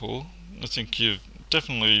that much, Paul. I think you've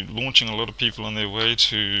definitely launching a lot of people on their way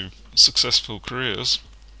to successful careers,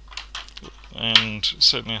 and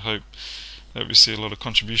certainly hope that we see a lot of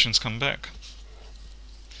contributions come back.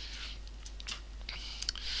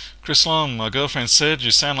 Chris Long, my girlfriend said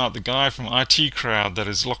you sound like the guy from IT Crowd that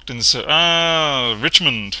is locked in the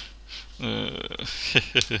Richmond.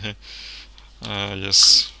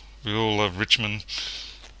 Yes, we all love Richmond.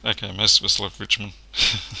 Okay, most of us love Richmond.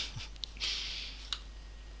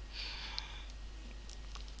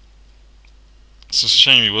 It's a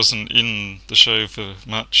shame he wasn't in the show for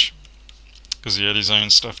much, because he had his own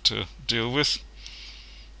stuff to deal with.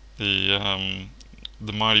 The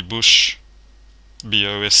Mighty Bush,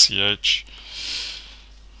 BOSCH.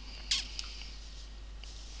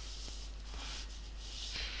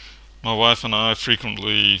 My wife and I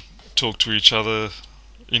frequently talk to each other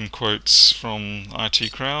in quotes from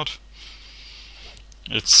IT Crowd.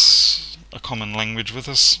 It's a common language with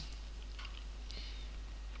us.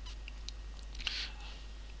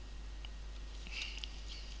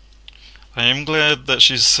 I am glad that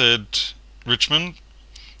she said Richmond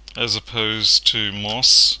as opposed to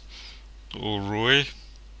Moss or Roy,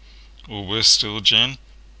 or worse still, Jen.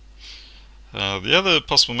 The other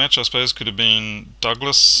possible match, I suppose, could have been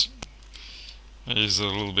Douglas. He's a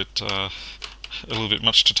little bit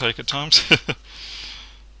much to take at times.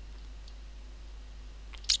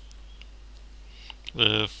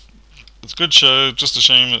 Yeah, it's a good show. Just a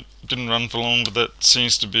shame it didn't run for long, but that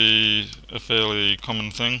seems to be a fairly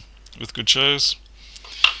common thing with good shows.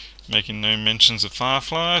 Making no mentions of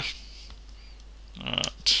Firefly.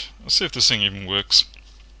 Alright, let's see if this thing even works.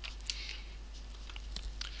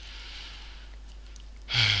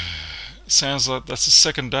 Sounds like that's the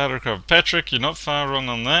second data recovery. Patrick, you're not far wrong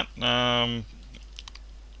on that.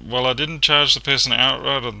 Well, I didn't charge the person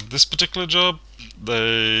outright on this particular job,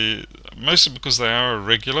 mostly because they are a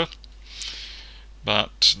regular,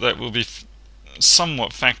 but that will be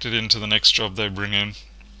somewhat factored into the next job they bring in.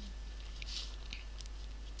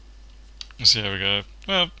 Let's see how we go.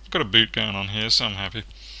 Well, I've got a boot going on here, so I'm happy.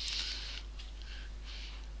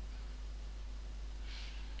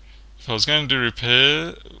 If I was going to do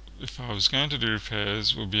repairs,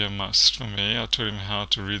 it would be a must for me. I taught him how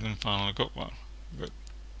to read them. Finally got one. Good.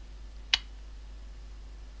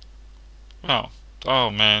 Wow. Oh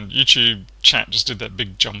man, YouTube chat just did that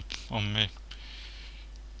big jump on me.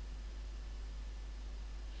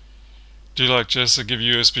 Do you like Jess? I give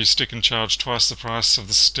USB stick and charge twice the price of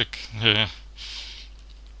the stick. Yeah.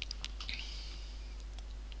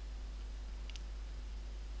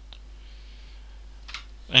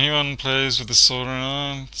 Anyone plays with the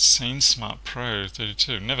Celeron? Scene Smart Pro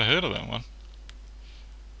 32. Never heard of that one.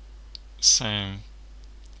 Same.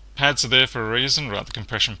 Pads are there for a reason, right? The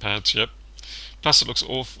compression pads. Yep. Plus, it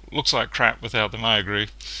looks like crap without them. I agree.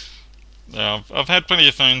 I've had plenty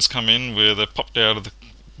of phones come in where they popped out of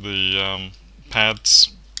the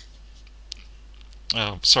pads.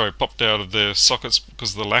 Popped out of their sockets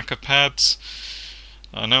because of the lack of pads.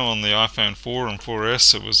 I know on the iPhone 4 and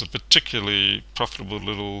 4S it was a particularly profitable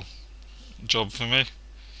little job for me.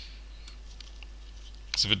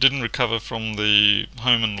 So if it didn't recover from the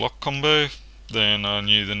home and lock combo, then I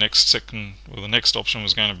knew the next option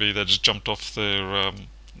was going to be they just jumped off their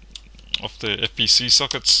FPC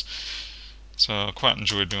sockets. So I quite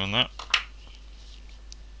enjoyed doing that.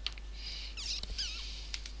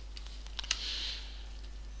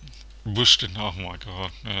 Bushed in. Oh my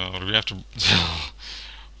god. Do we have to?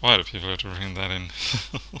 Why do people have to bring that in?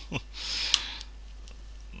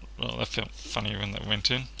 Well, that felt funny when that went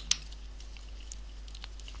in.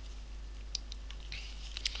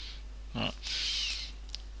 Right.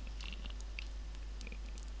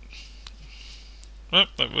 Well,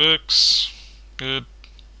 that works. Good.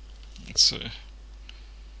 Let's see.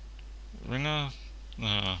 Ringer.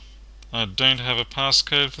 I don't have a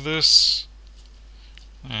passcode for this.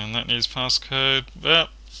 And that needs passcode. Well,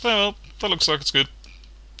 that looks like it's good.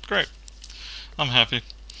 Great. I'm happy.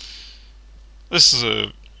 This is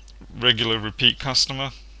a regular repeat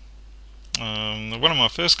customer. One of my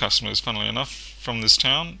first customers, funnily enough, from this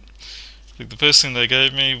town. I think the first thing they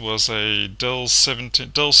gave me was a Dell Studio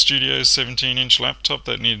 17-inch laptop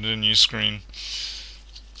that needed a new screen.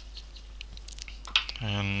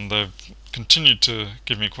 And they've continued to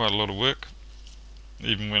give me quite a lot of work,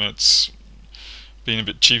 even when it's been a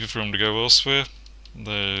bit cheaper for them to go elsewhere.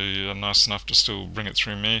 They are nice enough to still bring it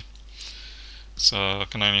through me. So I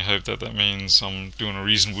can only hope that means I'm doing a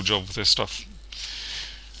reasonable job with their stuff.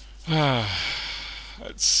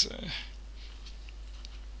 It's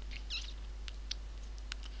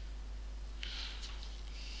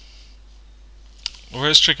The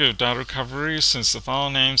worst trick of data recovery, since the file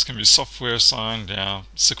names can be software assigned now,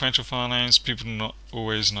 sequential file names, people do not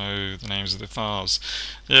always know the names of their files.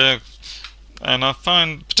 Yeah, and I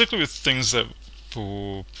find, particularly with things that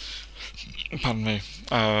for, pardon me,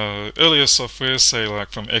 earlier software, say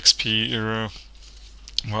like from XP era,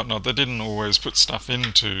 whatnot, they didn't always put stuff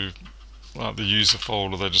into like the user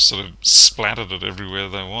folder. They just sort of splattered it everywhere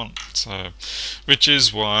they want. So, which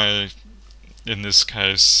is why, in this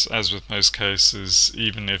case, as with most cases,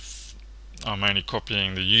 even if I'm only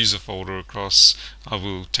copying the user folder across, I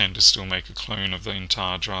will tend to still make a clone of the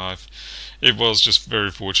entire drive. It was just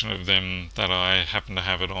very fortunate of them that I happen to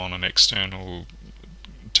have it on an external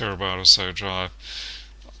terabyte or so drive.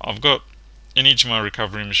 I've got, in each of my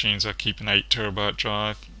recovery machines, I keep an 8 terabyte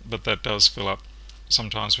drive, but that does fill up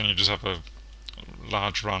sometimes when you just have a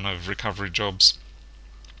large run of recovery jobs.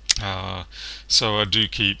 So I do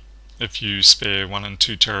keep a few spare 1 and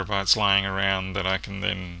 2 terabytes lying around that I can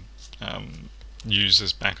then use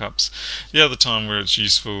as backups. The other time where it's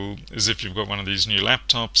useful is if you've got one of these new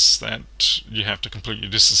laptops that you have to completely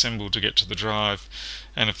disassemble to get to the drive,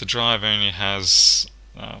 and if the drive only has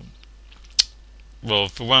well,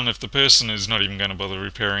 for one, if the person is not even going to bother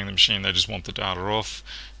repairing the machine, they just want the data off,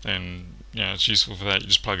 then it's useful for that. You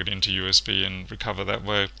just plug it into USB and recover that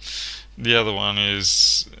way. The other one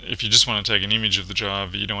is if you just want to take an image of the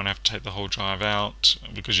drive, you don't want to have to take the whole drive out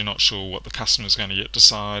because you're not sure what the customer is going to yet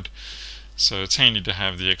decide. So it's handy to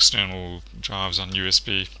have the external drives on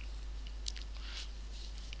USB.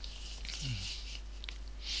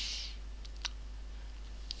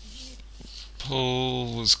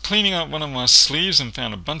 Paul was cleaning up one of my sleeves and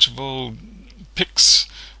found a bunch of old pics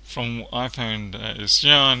from iPhone days.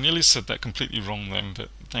 Yeah, I nearly said that completely wrong then, but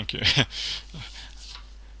thank you.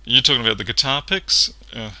 You're talking about the guitar picks?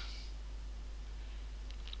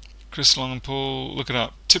 Chris Long and Paul, look it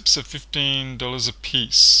up. Tips are $15 a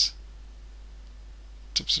piece.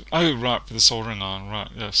 Tips. Oh, right, for the soldering iron. Right,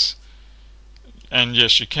 yes. And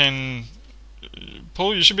yes, you can.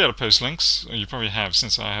 Paul, you should be able to post links. Or you probably have,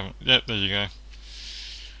 since I haven't. Yep, there you go.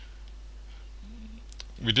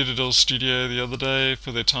 We did Adele Studio the other day.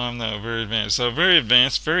 For their time, they were very advanced. They were very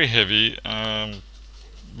advanced, very heavy.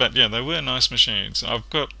 But yeah, they were nice machines. I've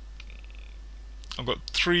got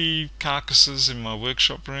 3 carcasses in my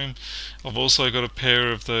workshop room. I've also got a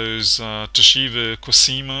pair of those Toshiba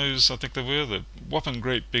Quasimos, I think they were, the whopping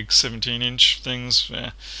great big 17-inch things.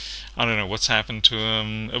 I don't know what's happened to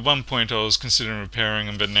them. At one point I was considering repairing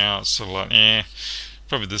them, but now it's sort of like,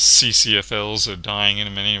 probably the CCFLs are dying in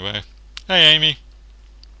them anyway. Hey Amy.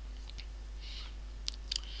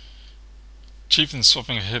 Chieftain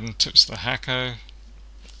swapping ahead and tips the Hacko.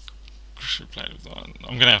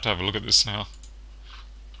 I'm going to have a look at this now.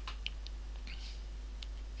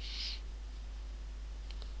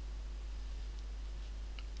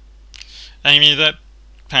 Amy, that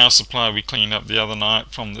power supply we cleaned up the other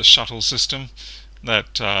night from the shuttle system,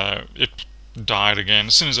 that it died again.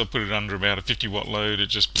 As soon as I put it under about a 50-watt load, it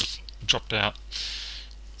just dropped out.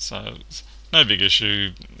 So, no big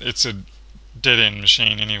issue. It's a dead-end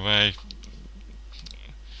machine anyway.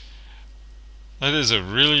 That is a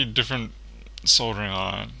really different soldering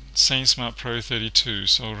iron. SainSmart Pro 32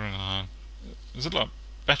 soldering iron. Is it like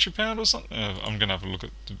battery powered or something? I'm going to have a look at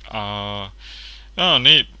oh,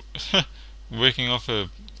 neat. Working off a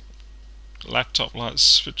laptop light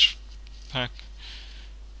switch pack.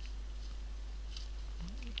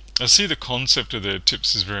 I see the concept of their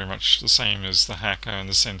tips is very much the same as the Hacko in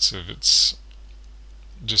the sense of it's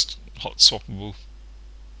just hot swappable.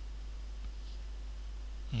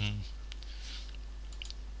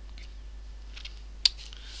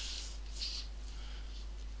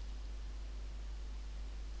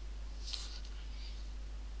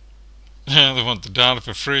 Yeah, they want the data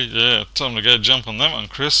for free. Yeah, tell them to go jump on that one,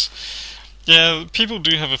 Chris. Yeah, people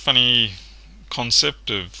do have a funny concept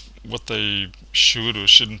of what they should or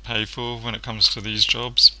shouldn't pay for when it comes to these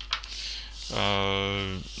jobs.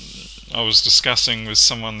 I was discussing with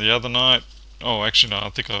someone the other night, oh actually no, I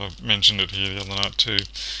think I mentioned it here the other night too,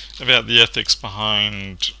 about the ethics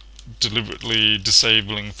behind deliberately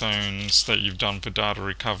disabling phones that you've done for data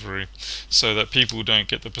recovery, so that people don't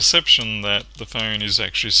get the perception that the phone is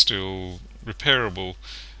actually still repairable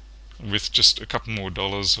with just a couple more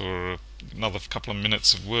dollars or another couple of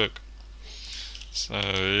minutes of work. So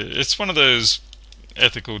it's one of those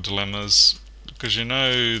ethical dilemmas, because you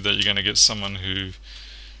know that you're going to get someone who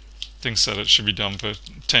thinks that it should be done for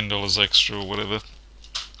 $10 extra or whatever,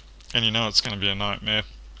 and you know it's going to be a nightmare.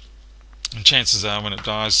 And chances are when it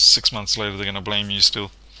dies 6 months later they're going to blame you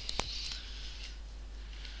still.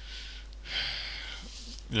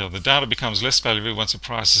 Yeah, the data becomes less valuable once a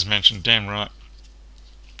price is mentioned. Damn right.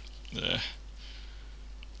 Yeah.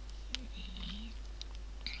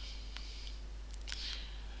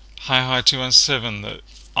 Hi 217, the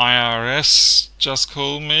IRS just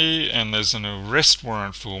called me and there's an arrest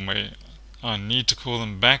warrant for me. I need to call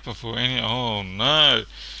them back before any... Oh no!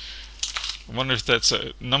 I wonder if that's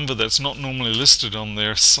a number that's not normally listed on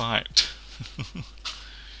their site.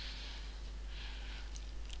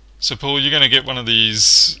 So Paul, you're going to get one of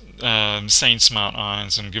these Sane Smart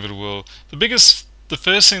irons and give it a whirl. The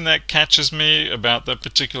first thing that catches me about that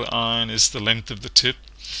particular iron is the length of the tip.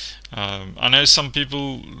 I know some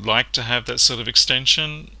people like to have that sort of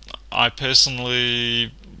extension. I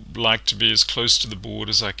personally like to be as close to the board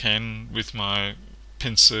as I can with my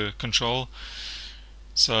pincer control.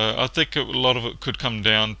 So I think a lot of it could come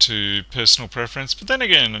down to personal preference. But then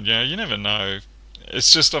again, you never know.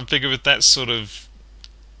 It's just I figure with that sort of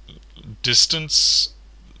distance,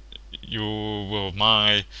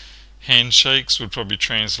 my handshakes would probably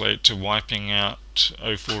translate to wiping out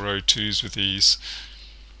 0402s with ease.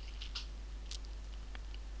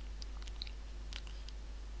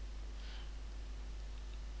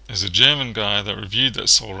 There's a German guy that reviewed that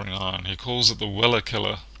soldering iron. He calls it the Weller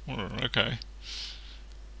killer. Okay.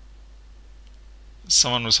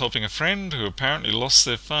 Someone was helping a friend who apparently lost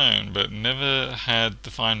their phone but never had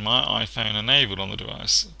the Find My iPhone enabled on the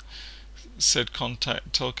device. Said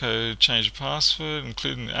contact telco, change password,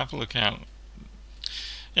 including the Apple account.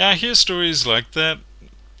 Yeah, I hear stories like that.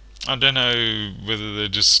 I don't know whether they're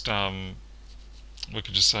just, we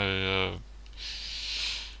could just say,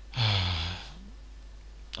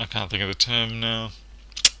 I can't think of the term now,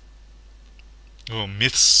 or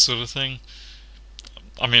myths sort of thing.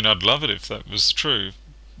 I mean, I'd love it if that was true,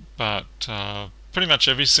 but pretty much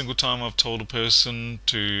every single time I've told a person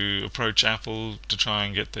to approach Apple to try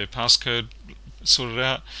and get their passcode sorted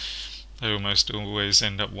out, they almost always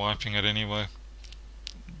end up wiping it anyway.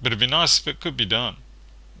 But it'd be nice if it could be done,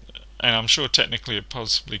 and I'm sure technically it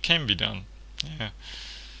possibly can be done. Yeah.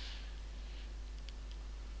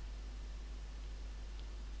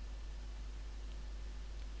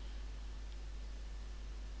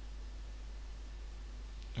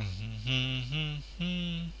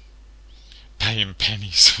 Paying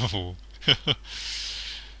pennies.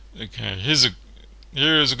 Okay,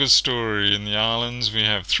 here is a good story. In the islands, we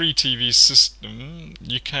have 3 TV systems: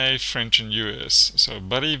 UK, French, and US. So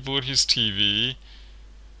Buddy bought his TV,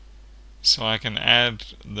 so I can add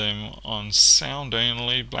them on sound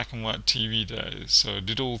only black and white TV days. So I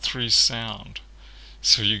did all 3 sound.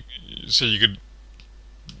 So you could.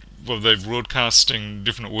 Well, they're broadcasting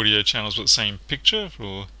different audio channels with the same picture,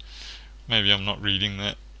 or maybe I'm not reading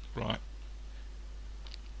that right.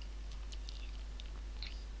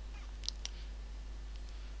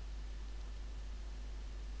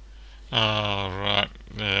 Oh, right,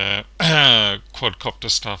 yeah. Quadcopter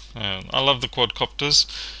stuff. I love the quadcopters.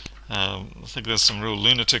 I think there's some real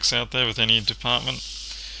lunatics out there with any department.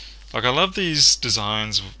 Like, I love these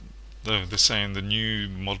designs. They're saying the new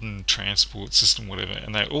modern transport system, whatever,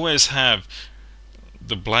 and they always have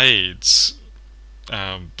the blades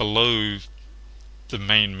below the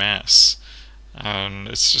main mass, and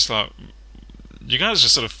it's just like, you guys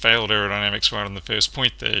just sort of failed aerodynamics right on the first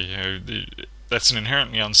point there. That's an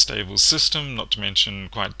inherently unstable system, not to mention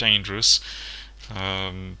quite dangerous.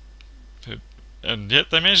 And yet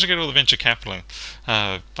they managed to get all the venture capital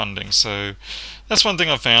funding. So that's one thing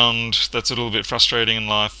I found that's a little bit frustrating in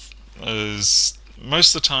life, is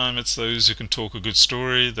most of the time it's those who can talk a good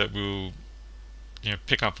story that will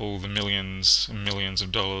pick up all the millions and millions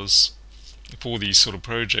of dollars for these sort of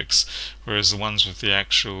projects, whereas the ones with the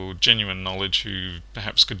actual genuine knowledge who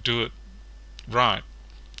perhaps could do it right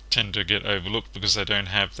tend to get overlooked because they don't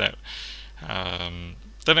have that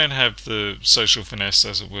they don't have the social finesse,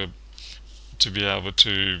 as it were, to be able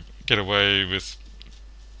to get away with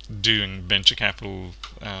doing venture capital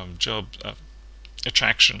job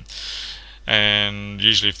attraction. And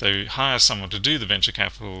usually if they hire someone to do the venture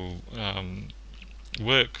capital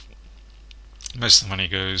work, most of the money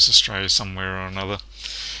goes astray somewhere or another.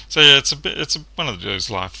 So yeah, it's one of those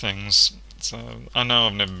life things. So I know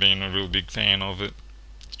I've never been a real big fan of it,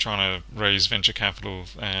 trying to raise venture capital,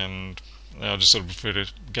 and I just sort of prefer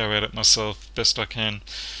to go at it myself best I can.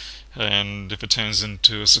 And if it turns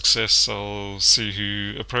into a success, I'll see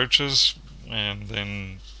who approaches and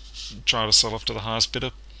then try to sell off to the highest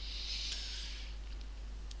bidder.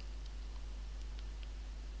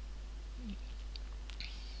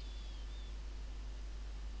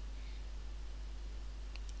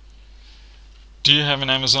 Do you have an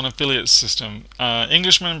Amazon affiliate system?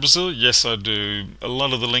 Englishman in Brazil? Yes, I do. A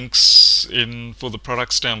lot of the links for the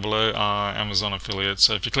products down below are Amazon affiliates,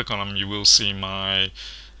 so if you click on them you will see my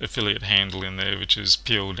affiliate handle in there, which is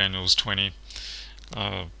PL Daniels 20.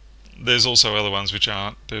 There's also other ones which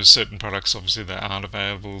aren't. There's certain products obviously that aren't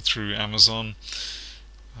available through Amazon.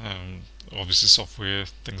 Obviously software,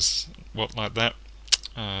 things like that.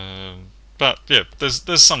 But yeah,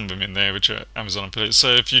 there's some of them in there which are Amazon affiliates. So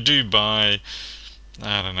if you do buy,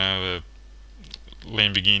 I don't know, a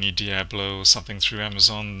Lamborghini Diablo or something through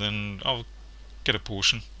Amazon, then I'll get a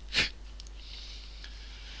portion.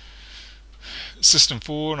 System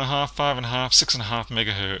 4.5, 5.5, 6.5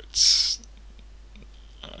 megahertz.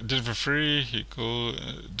 I did it for free.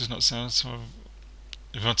 Does not sound so.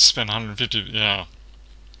 If you want to spend 150, yeah,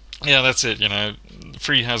 that's it. You know,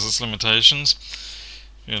 free has its limitations.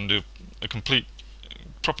 You can do a complete,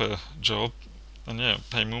 proper job, and yeah,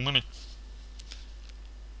 pay more money.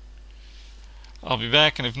 I'll be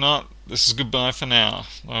back, and if not, this is goodbye for now.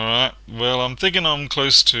 Alright, well, I'm thinking I'm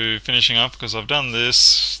close to finishing up because I've done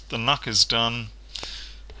this, the NUC is done,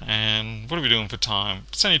 and what are we doing for time?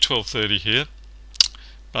 It's only 12:30 here,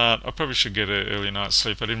 but I probably should get an early night's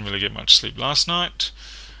sleep. I didn't really get much sleep last night.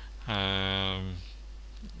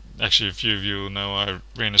 Actually, a few of you will know I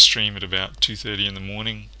ran a stream at about 2:30 in the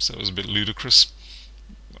morning, so it was a bit ludicrous.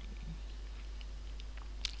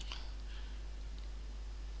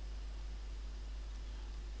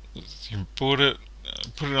 You bought it,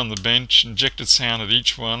 put it on the bench, injected sound at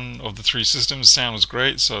each one of the 3 systems. Sound was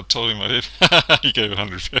great, so I told him I did. He gave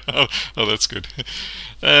 100. Oh, that's good.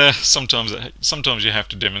 Sometimes you have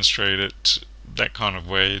to demonstrate it that kind of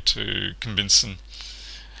way to convince them.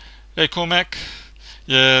 Hey, Cormac.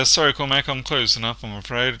 Yeah, sorry, Cormac, I'm closing up, I'm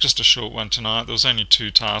afraid. Just a short one tonight. There was only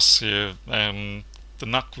 2 tasks here. The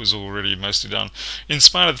NUC was already mostly done. In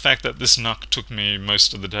spite of the fact that this NUC took me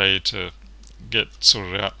most of the day to get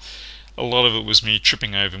sorted out, a lot of it was me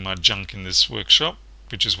tripping over my junk in this workshop,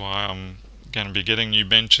 which is why I'm going to be getting new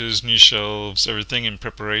benches, new shelves, everything in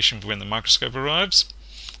preparation for when the microscope arrives,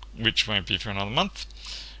 which won't be for another month.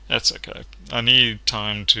 That's okay. I need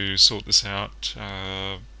time to sort this out,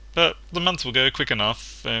 but the month will go quick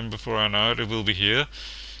enough, and before I know it, it will be here,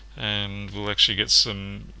 and we'll actually get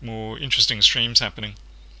some more interesting streams happening.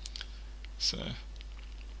 So,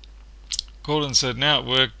 Gordon said, now it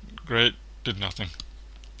worked, great, did nothing.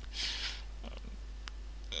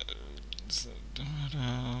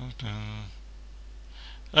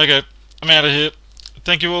 Okay, I'm out of here.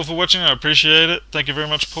 Thank you all for watching, I appreciate it. Thank you very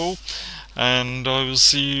much, Paul. And I will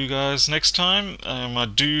see you guys next time. I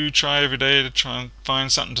do try every day to try and find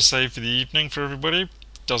something to say for the evening for everybody.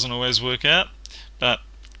 Doesn't always work out, but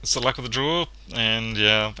it's the luck of the draw. And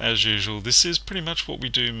yeah, as usual, this is pretty much what we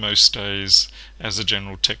do most days as a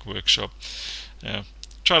general tech workshop. Yeah,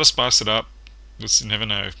 try to spice it up. You never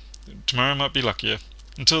know. Tomorrow might be luckier.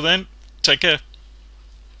 Until then, take care.